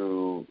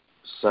to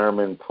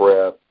sermon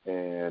prep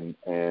and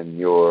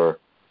your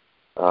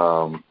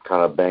kind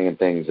of banging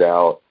things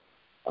out,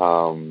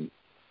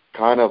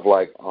 kind of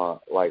like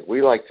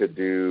we like to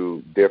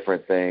do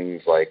different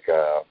things. Like,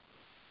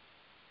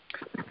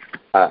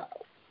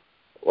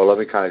 let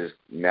me kind of just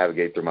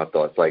navigate through my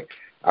thoughts. Like,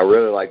 I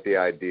really like the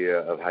idea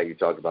of how you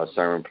talk about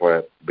sermon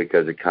prep,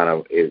 because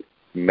it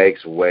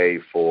makes way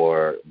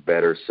for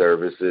better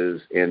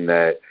services, in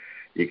that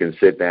you can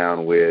sit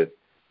down with,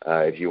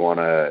 if you want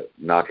to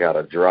knock out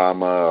a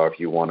drama, or if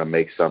you want to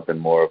make something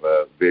more of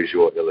a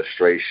visual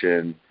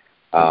illustration,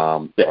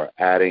 or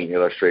adding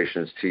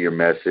illustrations to your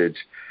message.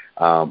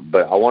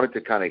 But I wanted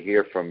to kind of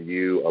hear from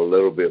you a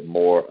little bit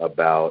more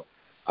about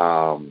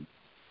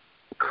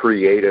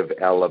creative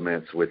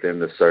elements within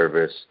the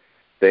service,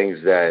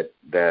 things that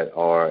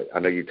are, I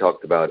know you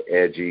talked about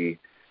edgy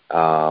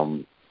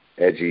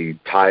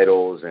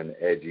titles and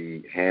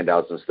edgy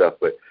handouts and stuff,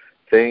 but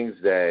things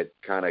that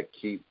kind of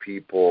keep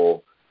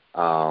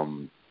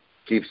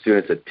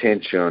students'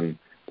 attention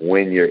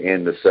when you're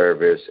in the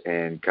service,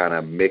 and kind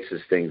of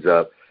mixes things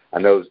up. I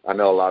know a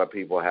lot of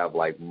people have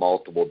like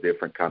multiple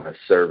different kind of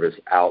service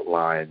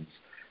outlines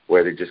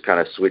where they just kind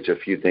of switch a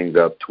few things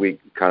up,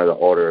 tweak kind of the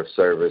order of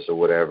service or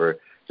whatever,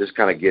 just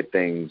kind of get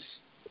things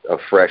a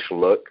fresh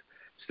look,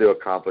 still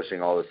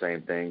accomplishing all the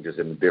same thing, just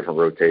in a different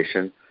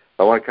rotation.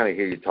 I want to kind of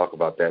hear you talk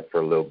about that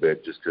for a little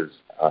bit, just because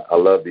I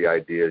love the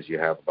ideas you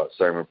have about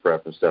sermon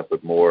prep and stuff,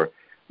 but more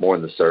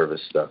in the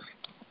service stuff.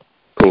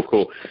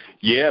 Cool.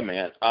 Yeah,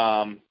 man.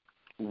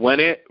 when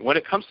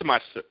it comes to my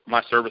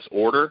service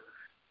order,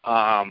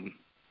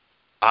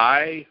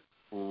 I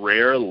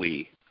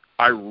rarely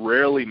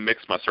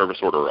mix my service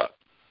order up,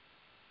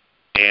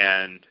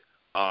 and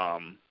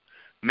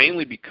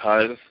mainly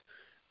because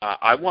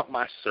I want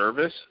my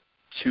service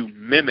to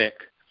mimic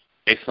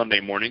a Sunday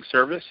morning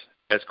service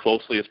as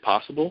closely as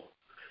possible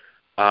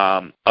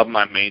of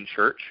my main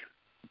church,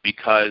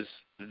 because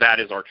that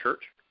is our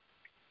church,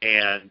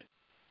 and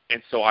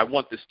so I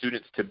want the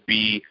students to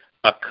be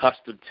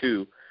accustomed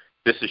to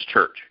this is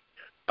church.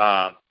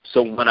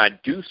 So when I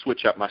do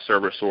switch up my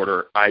service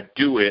order, I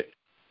do it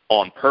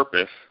on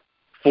purpose,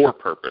 for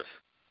purpose,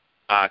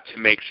 to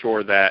make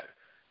sure that,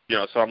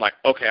 so I'm like,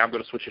 okay, I'm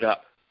going to switch it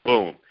up.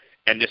 Boom.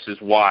 And this is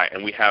why.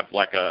 And we have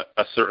like a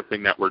certain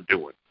thing that we're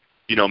doing.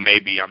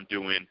 Maybe I'm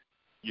doing,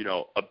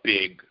 a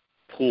big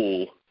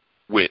pool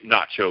with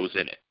nachos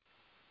in it,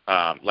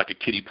 like a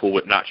kiddie pool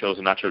with nachos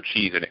and nacho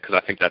cheese in it, because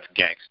I think that's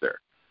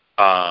gangster.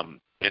 And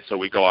so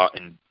we go out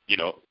and,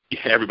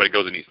 everybody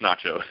goes and eats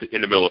nachos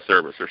in the middle of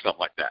service or something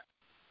like that.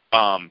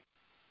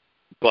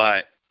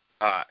 But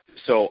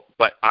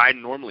I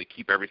normally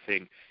keep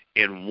everything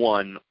in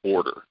one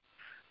order.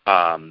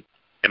 And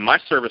my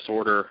service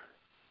order,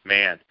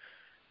 man,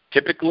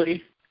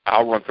 typically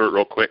I'll run through it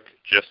real quick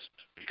just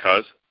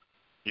because,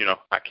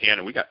 I can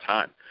and we got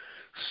time.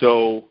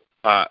 So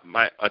a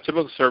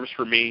typical service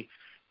for me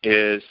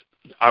is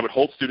I would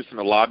hold students in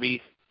the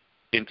lobby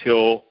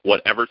until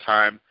whatever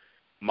time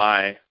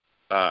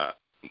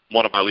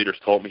one of my leaders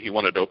told me he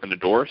wanted to open the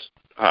doors.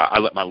 I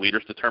let my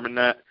leaders determine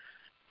that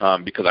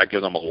because I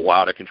give them a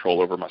lot of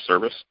control over my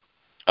service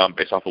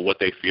based off of what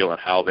they feel and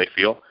how they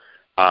feel.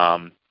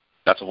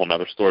 That's a whole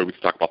other story. We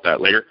can talk about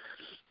that later.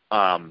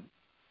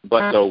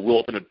 But so we'll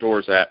open the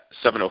doors at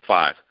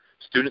 7:05.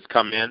 Students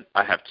come in.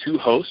 I have two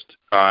hosts.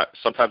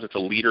 Sometimes it's a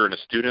leader and a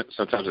student.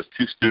 Sometimes it's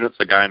two students,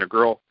 a guy and a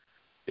girl.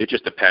 It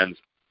just depends.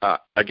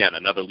 Again,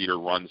 another leader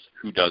runs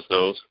who does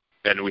those,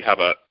 and we have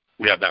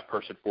that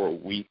person for a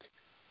week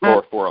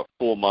or for a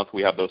full month.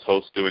 We have those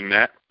hosts doing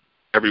that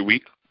every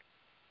week,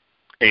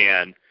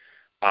 and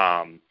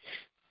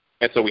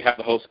so we have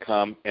the hosts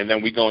come, and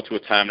then we go into a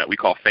time that we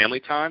call family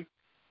time,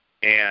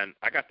 and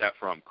I got that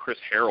from Chris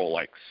Harrell,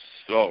 like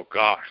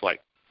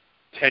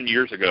 10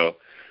 years ago.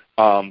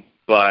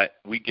 But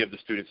we give the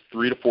students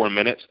 3 to 4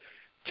 minutes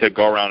to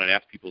go around and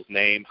ask people's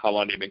name, how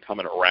long they've been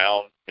coming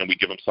around, and we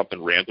give them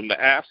something random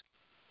to ask.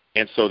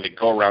 And so they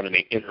go around and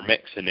they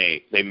intermix and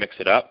they mix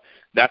it up.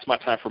 That's my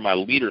time for my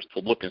leaders to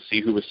look and see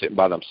who is sitting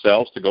by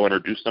themselves, to go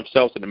introduce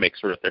themselves, and to make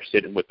sure that they're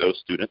sitting with those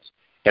students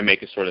and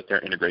making sure that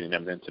they're integrating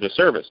them into the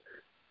service.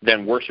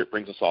 Then worship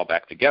brings us all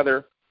back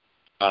together.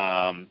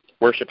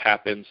 Worship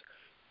happens,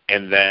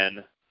 and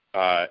then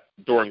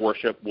during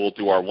worship we'll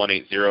do our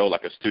 180,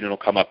 like a student will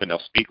come up and they'll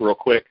speak real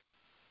quick.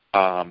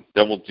 Then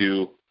we'll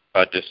do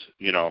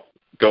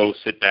go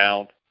sit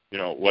down,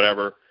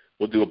 whatever.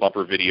 We'll do a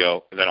bumper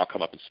video, and then I'll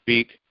come up and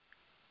speak.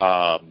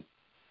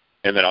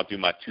 And then I'll do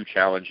my 2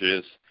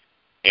 challenges,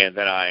 and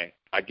then I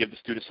give the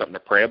students something to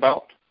pray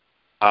about.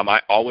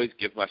 I always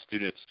give my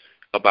students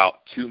about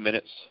 2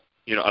 minutes,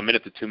 a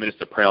minute to 2 minutes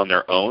to pray on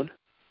their own,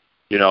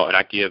 and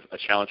I give a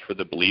challenge for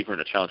the believer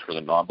and a challenge for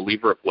the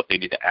non-believer of what they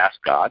need to ask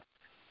God,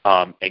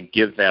 and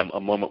give them a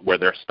moment where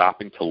they're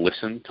stopping to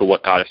listen to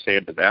what God is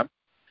saying to them.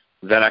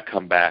 Then I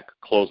come back,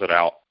 close it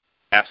out,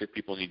 ask if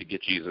people need to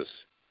get Jesus.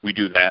 We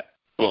do that.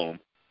 Boom.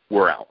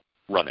 We're out.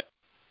 Run it.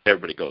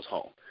 Everybody goes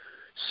home.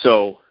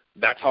 So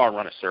that's how I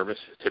run a service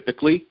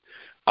typically,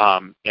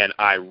 and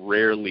I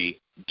rarely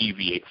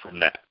deviate from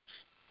that.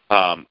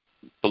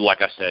 But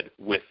like I said,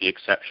 with the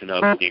exception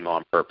of being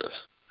on purpose.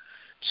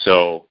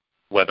 So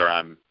whether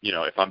I'm,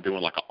 if I'm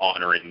doing like an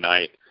honoring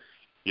night,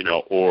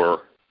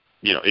 or,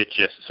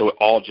 it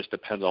all just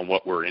depends on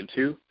what we're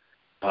into.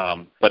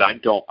 But I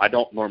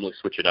don't normally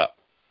switch it up.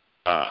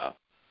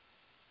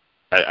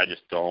 I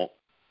just don't.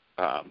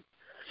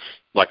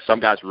 Like some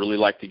guys really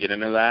like to get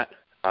into that.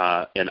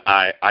 And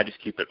I just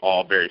keep it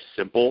all very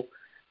simple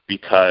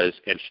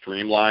and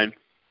streamlined,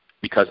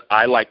 because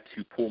I like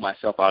to pull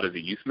myself out of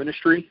the youth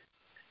ministry,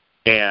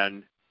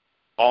 and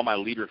all my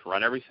leaders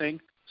run everything,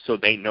 so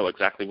they know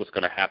exactly what's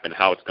going to happen,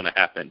 how it's going to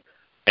happen,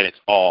 and it's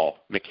all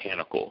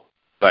mechanical.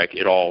 Like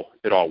it all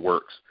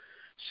works.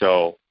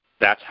 So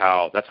that's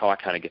how I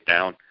kind of get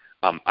down.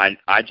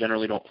 I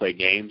generally don't play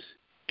games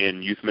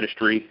in youth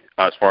ministry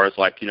as far as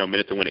like,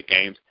 minute to win it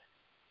games,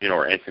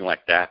 or anything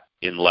like that,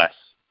 unless,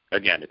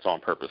 again, it's on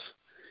purpose,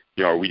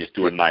 or we just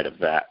do a night of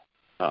that.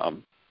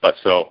 But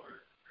so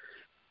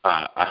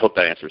I hope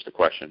that answers the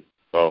question.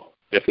 So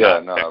if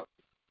not, no.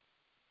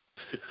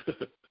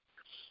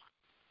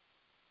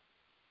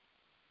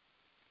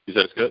 You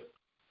said it's good?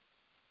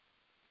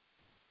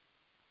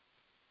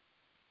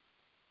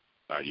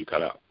 You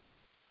cut out.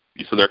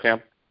 You still there,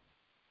 Cam?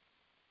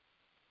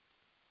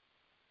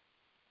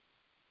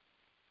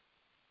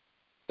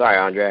 Sorry,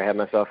 Andre. I had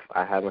myself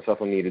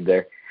unmuted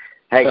there.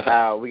 Hey,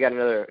 we got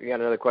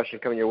another question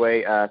coming your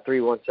way.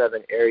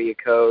 317 area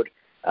code.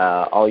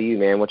 All you,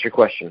 man. What's your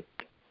question?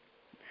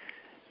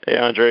 Hey,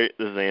 Andre.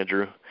 This is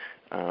Andrew.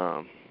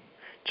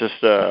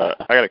 I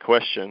got a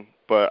question,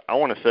 but I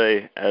want to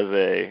say as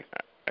I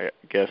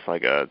guess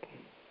like a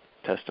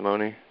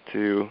testimony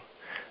to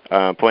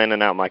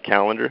planning out my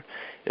calendar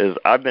is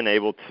I've been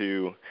able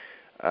to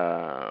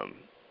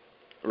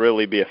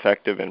really be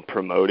effective in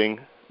promoting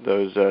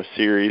those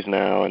series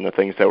now and the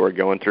things that we're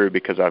going through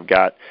because I've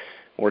got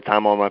more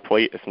time on my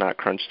plate. It's not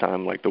crunch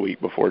time like the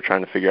week before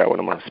trying to figure out what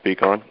I'm going to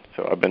speak on.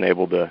 So I've been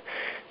able to,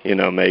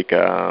 make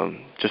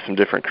just some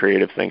different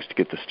creative things to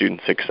get the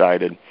students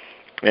excited.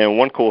 And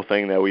one cool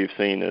thing that we've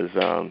seen is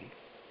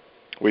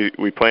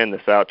we planned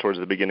this out towards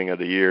the beginning of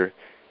the year,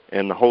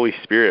 and the Holy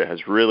Spirit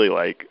has really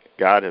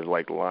God has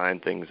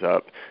lined things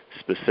up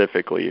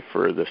specifically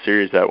for the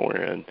series that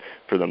we're in,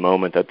 for the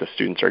moment that the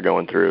students are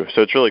going through.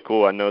 So it's really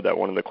cool. I know that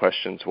one of the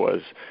questions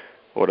was,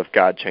 what if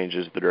God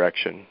changes the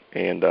direction?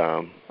 And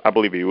I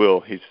believe he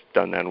will. He's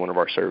done that in one of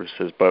our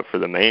services. But for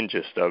the main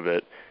gist of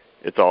it,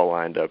 it's all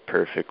lined up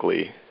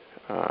perfectly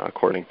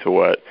according to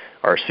what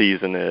our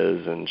season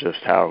is and just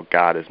how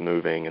God is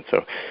moving. And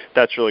so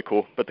that's really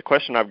cool. But the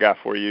question I've got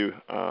for you,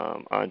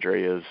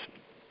 Andre, is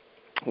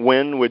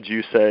when would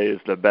you say is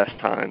the best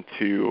time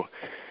to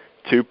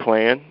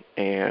plan,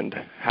 and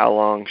how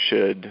long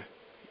should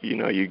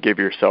you give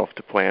yourself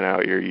to plan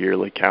out your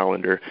yearly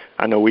calendar?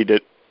 I know we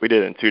did it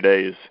in 2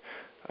 days,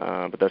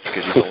 but that's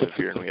because you don't live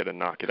here and we had to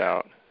knock it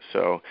out.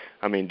 So,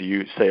 I mean, do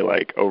you say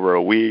over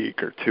a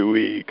week or 2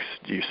 weeks?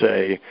 Do you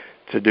say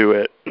to do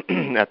it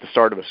at the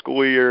start of a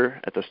school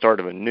year, at the start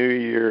of a new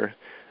year?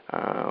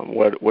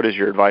 What is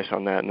your advice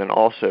on that? And then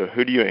also,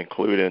 who do you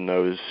include in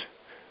those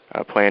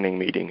planning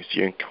meetings?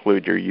 Do you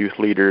include your youth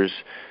leaders?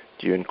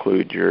 Do you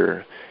include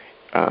your,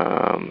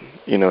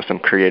 some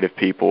creative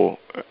people?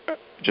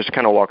 Just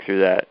kind of walk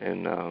through that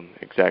and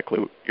exactly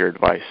your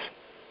advice.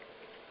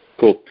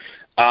 Cool.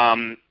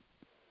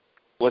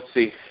 Let's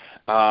see.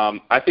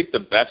 I think the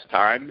best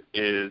time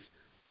is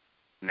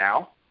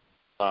now.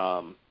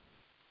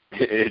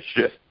 It's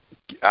just,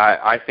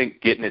 I think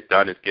getting it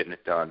done is getting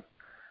it done.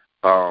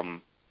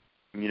 And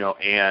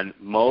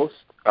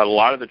a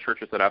lot of the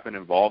churches that I've been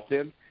involved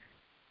in,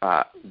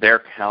 their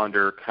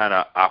calendar kind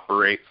of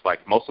operates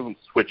most of them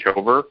switch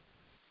over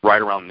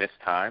right around this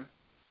time,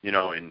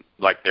 and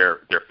their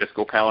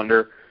fiscal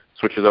calendar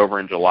switches over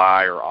in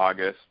July or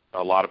August,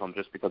 a lot of them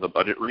just because of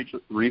budget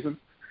reasons.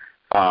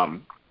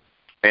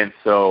 And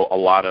so a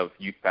lot of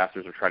youth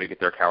pastors are trying to get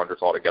their calendars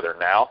all together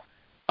now.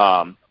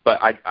 But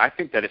I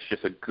think that it's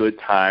just a good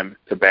time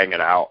to bang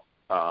it out,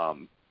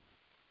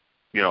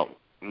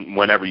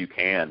 whenever you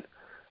can.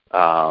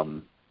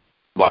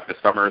 The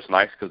summer is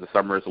nice because the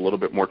summer is a little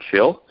bit more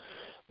chill,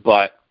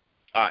 but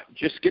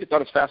just get it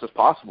done as fast as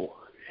possible.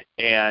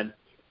 And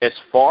as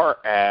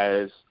far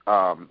as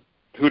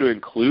who to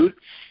include,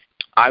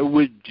 I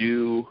would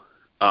do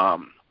a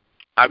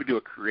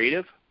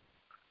creative.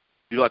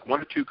 Do 1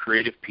 or 2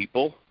 creative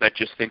people that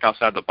just think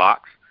outside the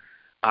box.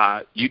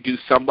 You do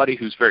somebody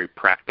who's very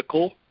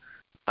practical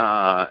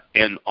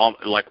and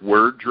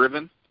word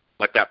driven,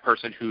 that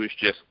person who is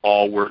just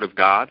all Word of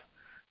God,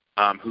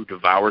 who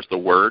devours the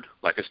Word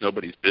like it's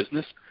nobody's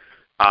business.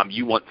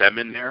 You want them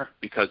in there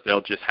because they'll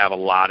just have a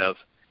lot of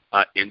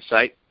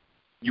insight.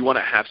 You want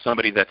to have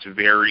somebody that's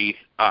very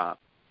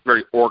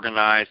very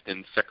organized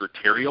and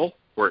secretarial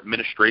or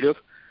administrative,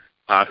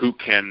 who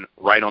can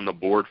write on the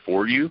board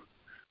for you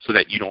so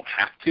that you don't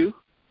have to.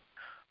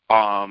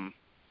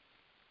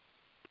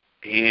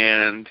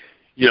 And,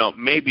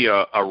 maybe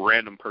a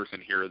random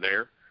person here or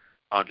there,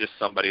 just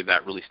somebody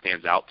that really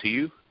stands out to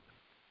you.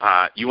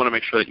 You want to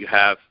make sure that you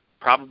have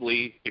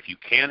probably, if you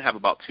can, have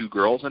about 2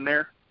 girls in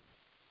there,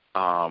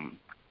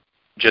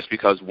 just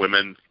because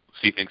women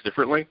see things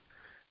differently.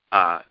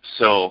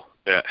 So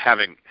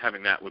having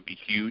that would be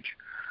huge.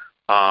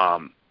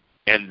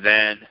 And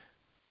then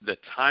the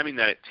timing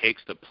that it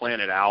takes to plan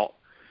it out,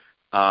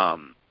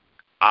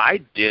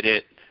 I did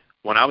it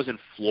when I was in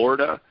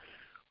Florida.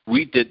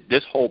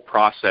 This whole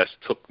process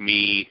took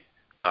me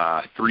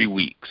 3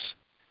 weeks,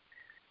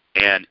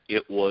 and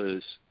it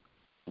was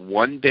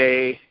one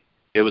day.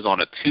 It was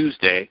on a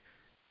Tuesday,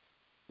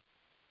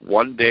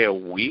 1 day a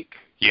week.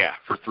 Yeah,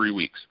 for 3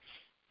 weeks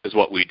is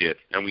what we did,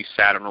 and we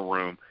sat in a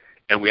room,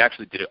 and we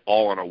actually did it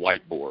all on a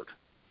whiteboard,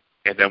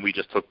 and then we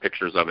just took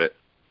pictures of it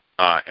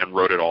and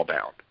wrote it all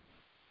down.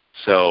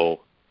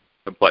 So,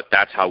 but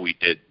that's how we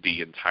did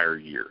the entire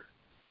year.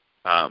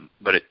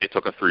 But it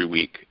took a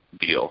 3-week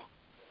deal.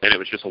 And it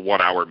was just a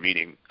 1-hour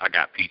meeting. I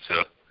got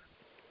pizza,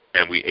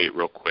 and we ate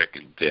real quick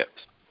and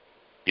dipped.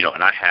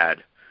 And I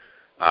had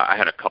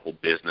a couple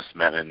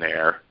businessmen in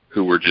there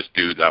who were just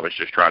dudes I was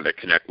just trying to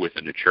connect with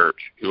in the church,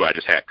 who I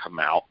just had come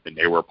out, and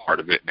they were a part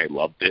of it, and they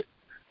loved it,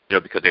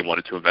 because they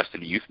wanted to invest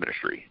in the youth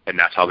ministry, and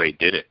that's how they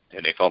did it,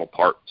 and they fell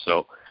apart.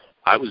 So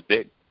I was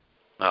big.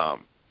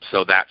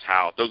 So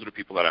those are the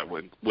people that I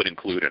would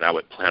include, and I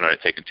would plan on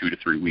it taking 2 to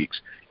 3 weeks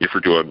if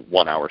we're doing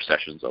 1-hour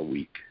sessions a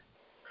week.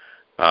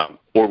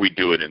 Or we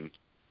do it in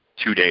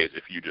 2 days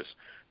if you just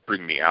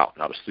bring me out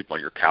and I'll just sleep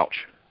on your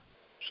couch.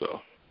 So.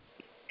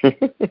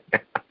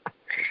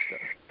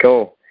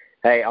 Cool.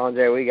 Hey,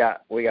 Andre, we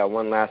got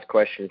one last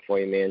question for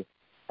you, man.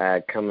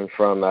 coming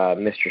from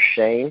Mr.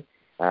 Shane.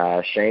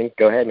 Shane,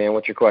 go ahead, man.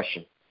 What's your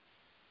question?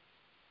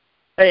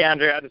 Hey,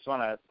 Andre, I just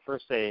want to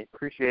first say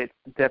appreciate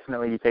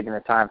definitely you taking the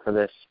time for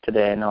this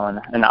today. I know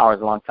an hour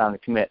is a long time to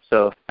commit,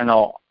 so I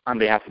know on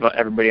behalf of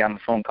everybody on the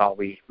phone call,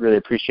 we really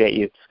appreciate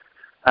you,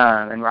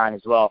 and Ryan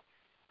as well.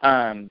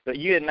 But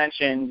you had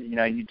mentioned,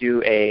 you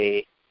do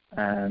a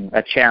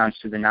challenge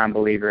to the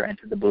non-believer and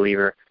to the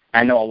believer.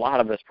 I know a lot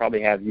of us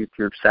probably have youth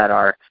groups that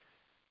are,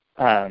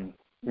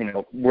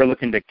 we're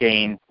looking to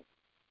gain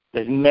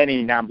as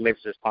many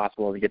non-believers as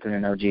possible to get them to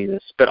know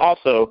Jesus, but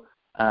also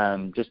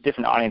just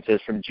different audiences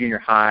from junior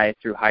high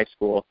through high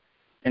school.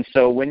 And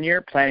so when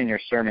you're planning your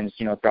sermons,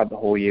 throughout the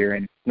whole year,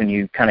 and when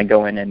you kind of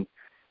go in and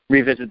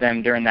revisit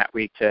them during that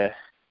week to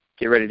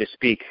get ready to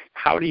speak,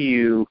 how do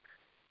you,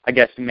 I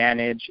guess,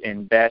 manage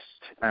and best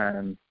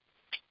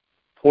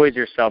poise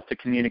yourself to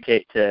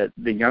communicate to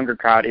the younger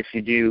crowd if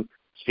you do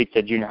speak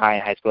to junior high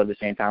and high school at the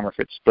same time, or if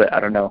it's split, I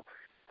don't know.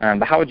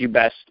 But how would you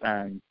best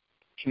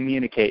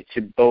communicate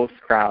to both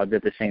crowds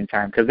at the same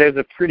time? Because there's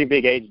a pretty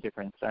big age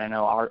difference. I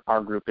know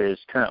our group is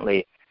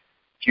currently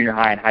junior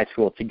high and high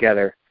school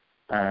together.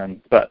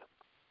 But,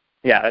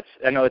 yeah,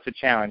 I know it's a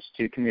challenge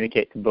to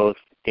communicate to both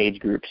age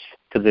groups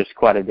because there's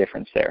quite a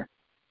difference there.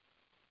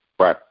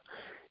 Right.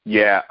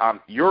 Yeah.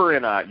 Are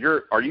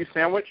you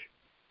Sandwich?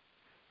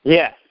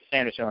 Yeah,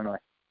 Sandwich, Illinois.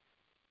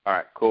 All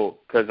right, cool.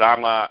 Because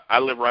I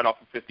live right off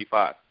of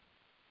 55.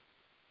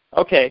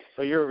 Okay,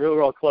 so you're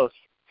real close.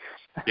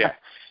 Yeah.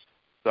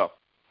 So,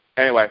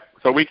 anyway,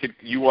 so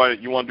you want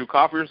to do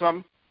coffee or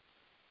something?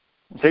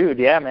 Dude,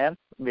 yeah, man,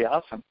 it'd be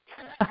awesome.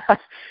 All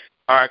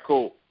right,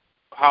 cool.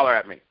 Holler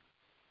at me.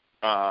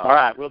 All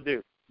right, we'll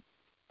do.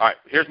 All right,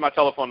 here's my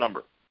telephone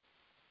number.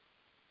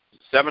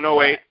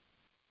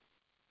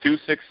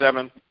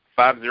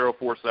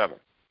 708-267-5047.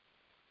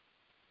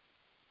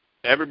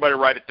 Everybody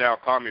write it down.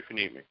 Call me if you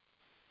need me.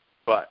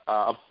 But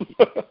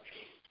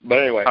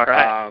anyway. All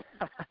right.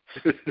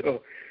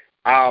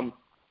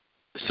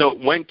 So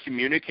when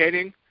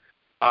communicating,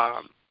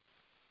 I've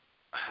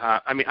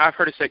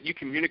heard it said you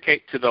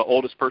communicate to the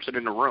oldest person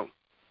in the room,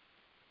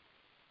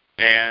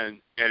 and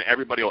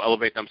everybody will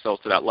elevate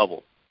themselves to that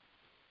level.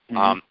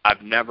 Mm-hmm.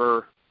 I've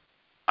never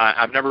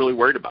really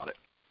worried about it.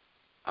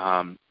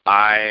 I'm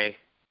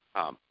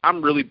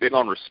really big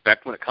on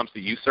respect when it comes to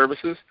youth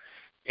services,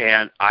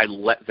 and I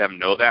let them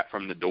know that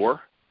from the door.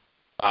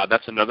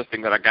 That's another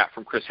thing that I got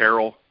from Chris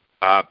Harrell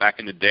back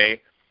in the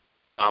day.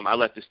 I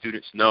let the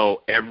students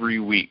know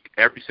every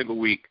single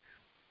week,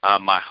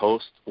 my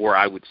host, or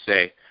I would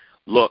say,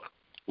 look,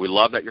 we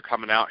love that you're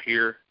coming out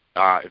here.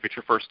 If it's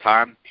your first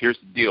time, here's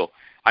the deal.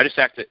 I just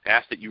have to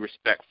ask that you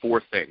respect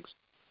 4 things.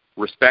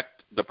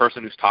 Respect the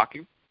person who's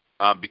talking,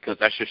 because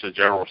that's just a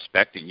general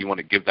respect, and you want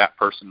to give that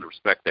person the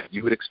respect that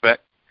you would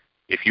expect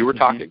if you were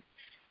talking.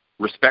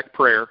 Respect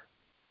prayer,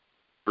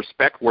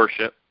 respect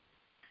worship,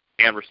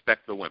 and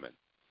respect the women.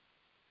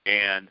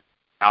 And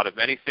out of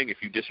anything,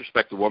 if you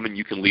disrespect the woman,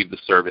 you can leave the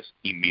service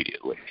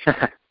immediately.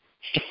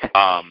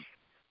 And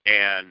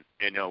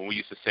we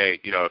used to say,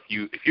 if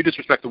you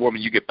disrespect the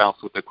woman, you get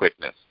bounced with the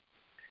quickness.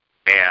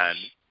 And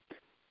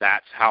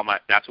that's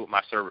what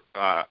my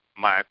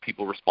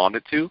people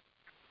responded to.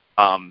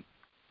 And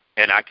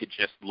I could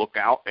just look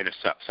out, and if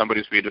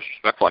somebody's being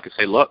disrespectful, I could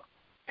say, look,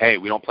 hey,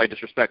 we don't play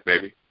disrespect,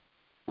 baby.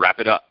 Wrap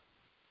it up.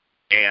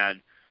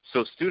 And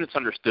so students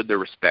understood the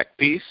respect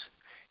piece,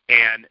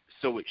 and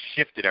so it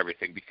shifted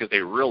everything because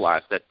they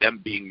realized that them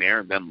being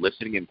there and them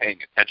listening and paying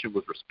attention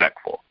was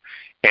respectful.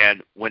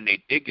 And when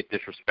they did get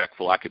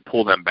disrespectful, I could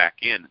pull them back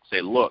in and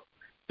say, look,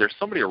 there's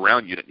somebody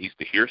around you that needs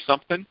to hear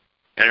something, and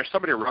there's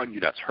somebody around you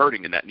that's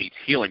hurting and that needs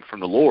healing from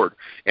the Lord.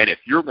 And if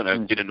you're going to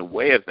get in the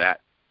way of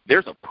that,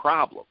 there's a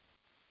problem.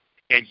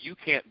 And you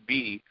can't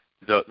be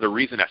the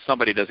reason that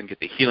somebody doesn't get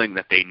the healing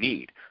that they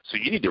need. So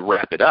you need to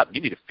wrap it up.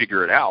 You need to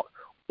figure it out.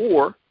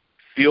 Or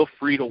feel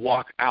free to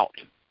walk out.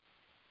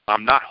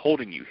 I'm not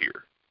holding you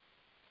here.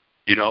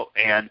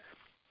 And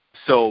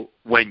so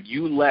when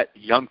you let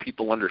young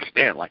people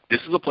understand, like,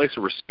 this is a place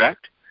of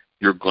respect,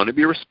 you're going to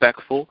be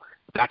respectful,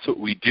 that's what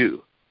we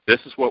do.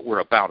 This is what we're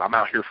about. I'm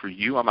out here for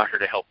you. I'm out here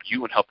to help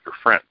you and help your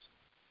friends.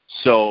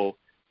 So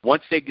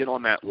once they get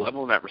on that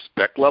level, that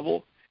respect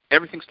level,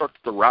 everything starts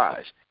to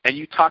rise. And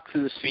you talk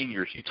to the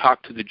seniors, you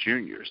talk to the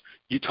juniors,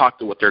 you talk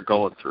to what they're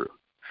going through.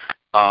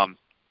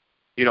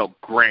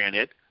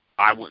 Granted,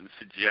 I wouldn't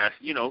suggest,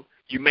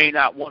 you may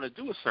not want to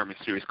do a sermon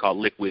series called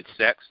Liquid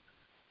Sex,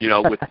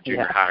 with the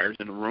junior hires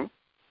in the room.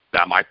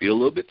 That might be a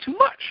little bit too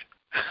much.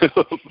 That's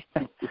what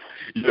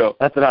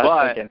I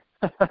was thinking.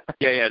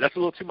 yeah, that's a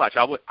little too much.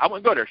 I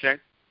wouldn't go there, Shane.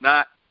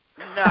 Not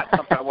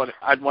something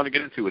I'd want to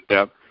get into with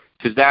them,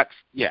 because that's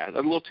a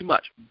little too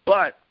much.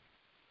 But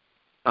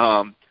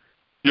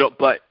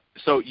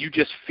so you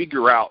just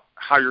figure out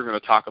how you're going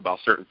to talk about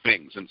certain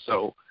things, and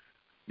so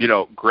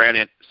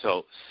granted,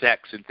 so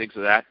sex and things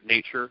of that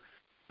nature,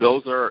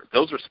 those are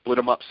split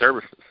them up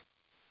services.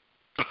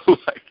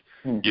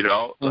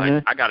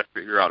 I got to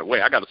figure out a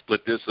way. I got to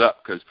split this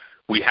up because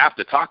we have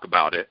to talk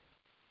about it,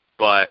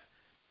 but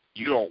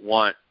you don't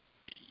want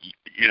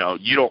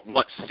you don't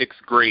want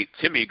 6th grade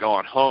Timmy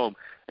going home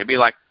and be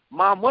like,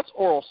 Mom, what's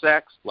oral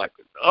sex? Like,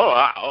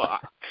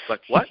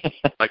 like what?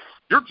 Like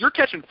you're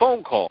catching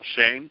phone calls,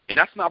 Shane, and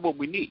that's not what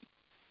we need.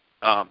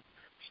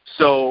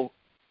 So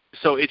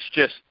it's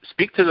just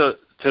speak to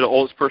the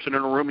oldest person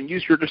in the room and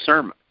use your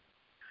discernment.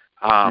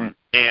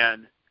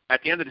 And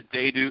at the end of the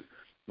day, dude,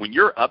 when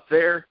you're up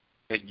there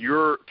and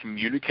you're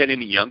communicating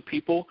to young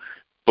people,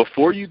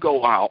 before you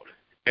go out,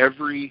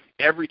 every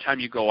time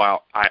you go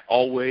out, I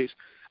always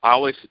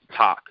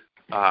talk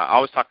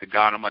to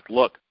God. I'm like,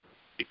 look,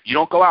 if you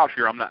don't go out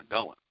here, I'm not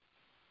going.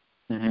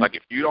 Mm-hmm. Like,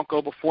 if you don't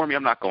go before me,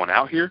 I'm not going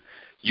out here.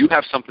 You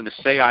have something to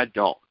say, I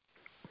don't.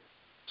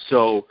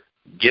 So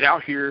get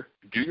out here,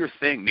 do your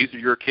thing. These are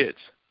your kids.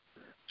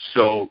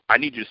 So I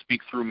need you to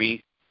speak through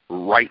me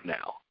right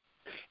now.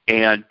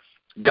 And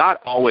God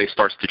always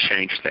starts to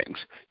change things.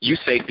 You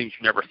say things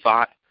you never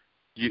thought.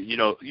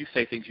 You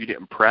say things you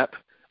didn't prep,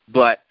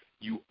 but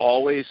you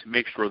always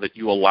make sure that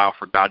you allow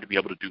for God to be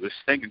able to do his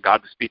thing and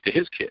God to speak to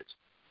his kids,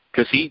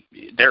 because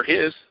they're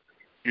his,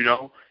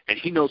 and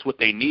he knows what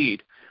they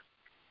need,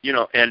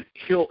 and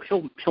he'll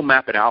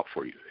map it out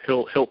for you.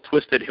 He'll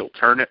twist it, he'll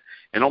turn it,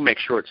 and he'll make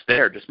sure it's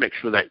there. Just make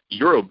sure that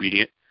you're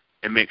obedient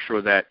and make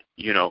sure that,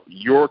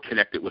 you're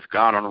connected with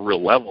God on a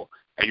real level,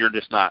 and you're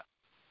just not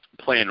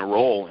playing a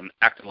role and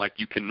acting like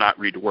you cannot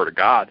read the Word of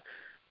God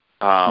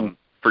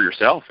for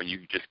yourself, and you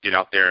just get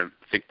out there and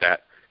think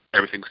that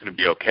everything's going to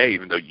be okay,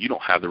 even though you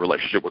don't have the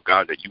relationship with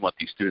God that you want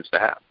these students to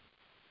have.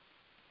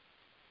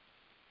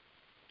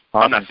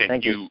 Awesome. I'm not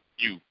saying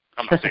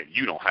I'm not saying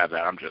you don't have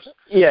that. I'm just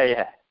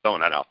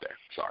throwing that out there.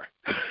 Sorry.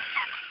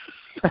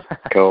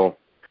 Cool.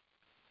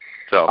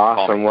 So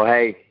awesome. Well,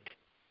 hey,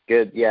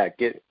 good. Yeah,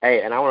 good.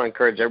 Hey, and I want to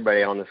encourage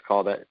everybody on this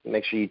call that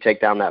make sure you take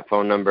down that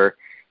phone number.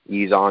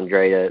 Use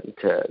Andre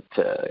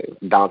to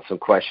bounce some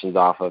questions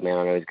off of. Man,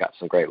 I know he's got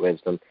some great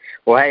wisdom.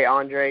 Well, hey,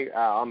 Andre,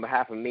 on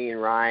behalf of me and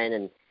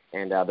Ryan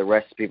and the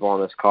rest of the people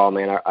on this call,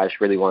 man, I just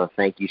really want to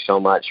thank you so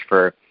much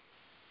for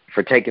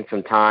taking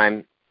some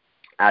time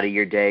out of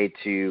your day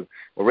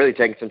really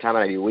taking some time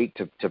out of your week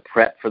to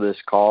prep for this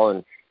call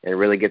and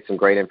really get some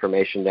great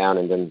information down,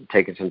 and then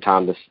taking some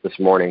time this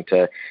morning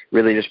to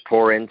really just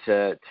pour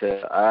into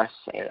us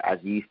as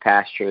youth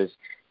pastors.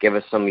 Give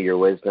us some of your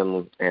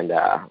wisdom, and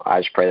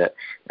I just pray that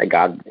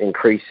God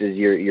increases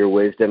your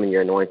wisdom and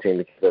your anointing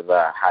because of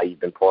how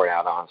you've been pouring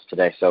out on us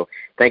today. So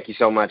thank you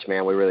so much,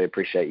 man. We really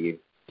appreciate you.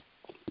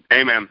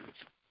 Amen.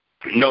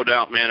 No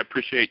doubt, man.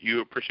 Appreciate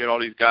you. Appreciate all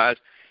these guys.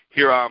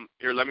 Here,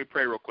 let me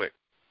pray real quick.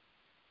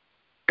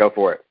 Go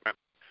for it.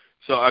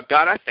 So,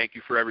 God, I thank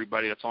you for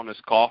everybody that's on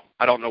this call.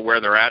 I don't know where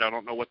they're at. I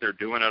don't know what they're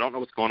doing. I don't know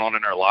what's going on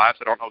in their lives.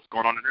 I don't know what's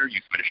going on in their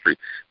youth ministry.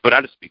 But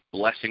I just speak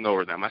blessing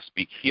over them. I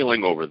speak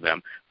healing over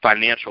them,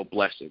 financial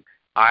blessing.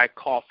 I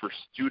call for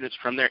students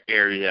from their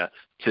area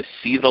to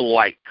see the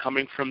light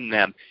coming from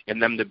them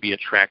and them to be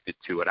attracted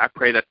to it. I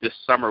pray that this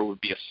summer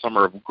would be a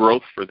summer of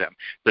growth for them,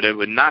 that it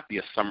would not be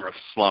a summer of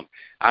slump.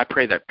 I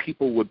pray that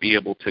people would be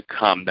able to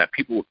come, that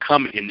people would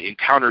come and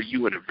encounter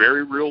you in a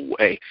very real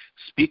way,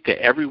 speak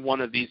to every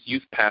one of these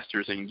youth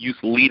pastors and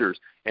youth leaders,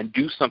 and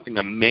do something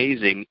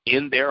amazing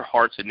in their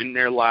hearts and in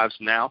their lives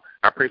now.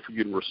 I pray for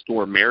you to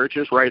restore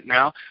marriages right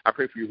now. I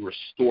pray for you to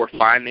restore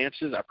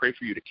finances. I pray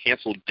for you to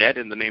cancel debt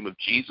in the name of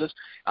Jesus.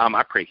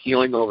 I pray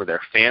healing over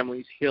their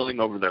families, healing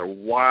over their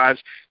wives,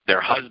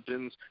 their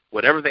husbands,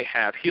 whatever they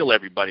have. Heal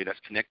everybody that's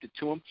connected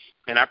to them.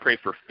 And I pray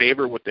for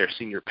favor with their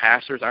senior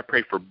pastors. I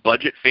pray for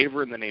budget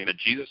favor in the name of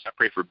Jesus. I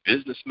pray for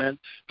businessmen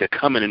to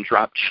come in and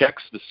drop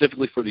checks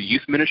specifically for the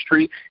youth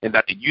ministry, and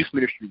that the youth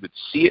ministry would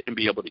see it and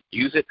be able to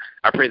use it.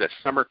 I pray that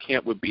summer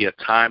camp would be a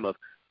time of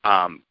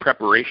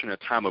preparation, a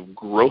time of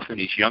growth in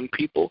these young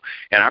people.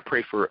 And I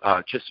pray for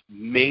just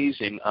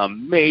amazing,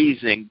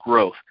 amazing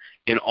growth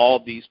in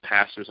all these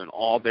pastors and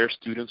all their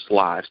students'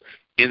 lives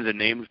in the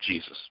name of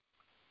Jesus.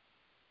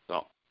 So,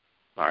 all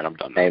right, I'm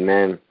done now.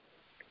 Amen.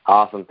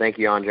 Awesome. Thank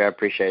you, Andre. I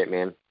appreciate it,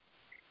 man.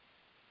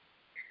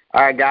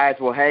 All right, guys.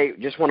 Well, hey,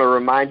 just want to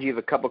remind you of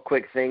a couple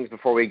quick things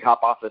before we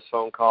hop off this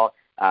phone call.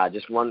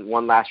 Just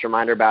one last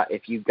reminder about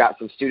if you've got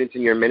some students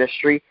in your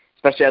ministry,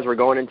 especially as we're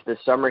going into the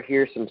summer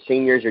here, some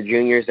seniors or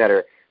juniors that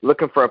are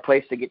looking for a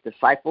place to get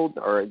discipled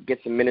or get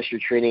some ministry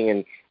training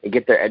and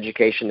get their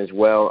education as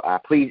well.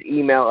 Please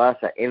email us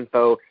at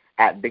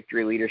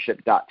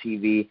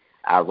info@victoryleadership.tv.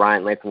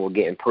 Ryan Latham will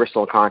get in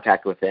personal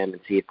contact with them and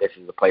see if this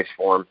is the place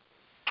for them.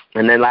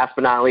 And then last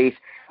but not least,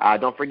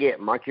 don't forget,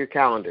 mark your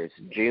calendars.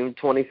 June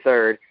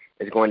 23rd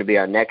is going to be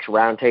our next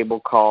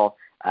roundtable call.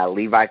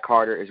 Levi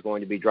Carter is going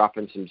to be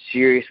dropping some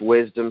serious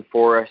wisdom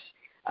for us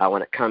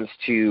when it comes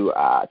to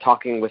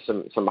talking with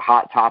some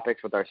hot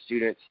topics with our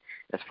students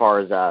as far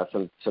as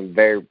some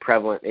very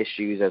prevalent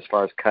issues as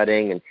far as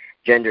cutting and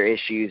gender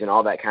issues and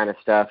all that kind of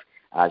stuff.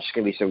 Just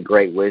going to be some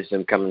great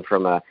wisdom coming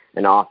from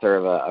an author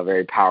of a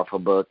very powerful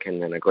book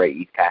and then a great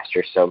youth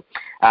pastor. So,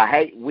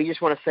 hey, we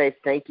just want to say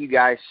thank you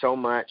guys so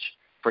much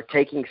for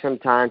taking some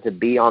time to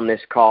be on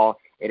this call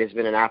It has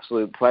been an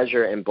absolute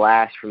pleasure and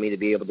blast for me to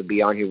be able to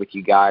be on here with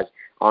you guys.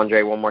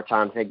 Andre, one more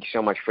time, thank you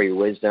so much for your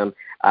wisdom.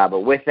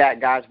 But with that,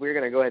 guys, we're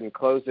going to go ahead and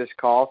close this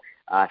call.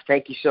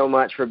 Thank you so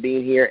much for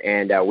being here,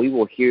 and we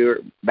will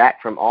hear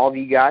back from all of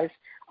you guys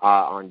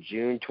on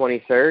June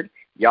 23rd.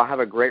 Y'all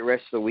have a great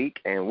rest of the week,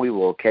 and we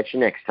will catch you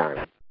next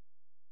time.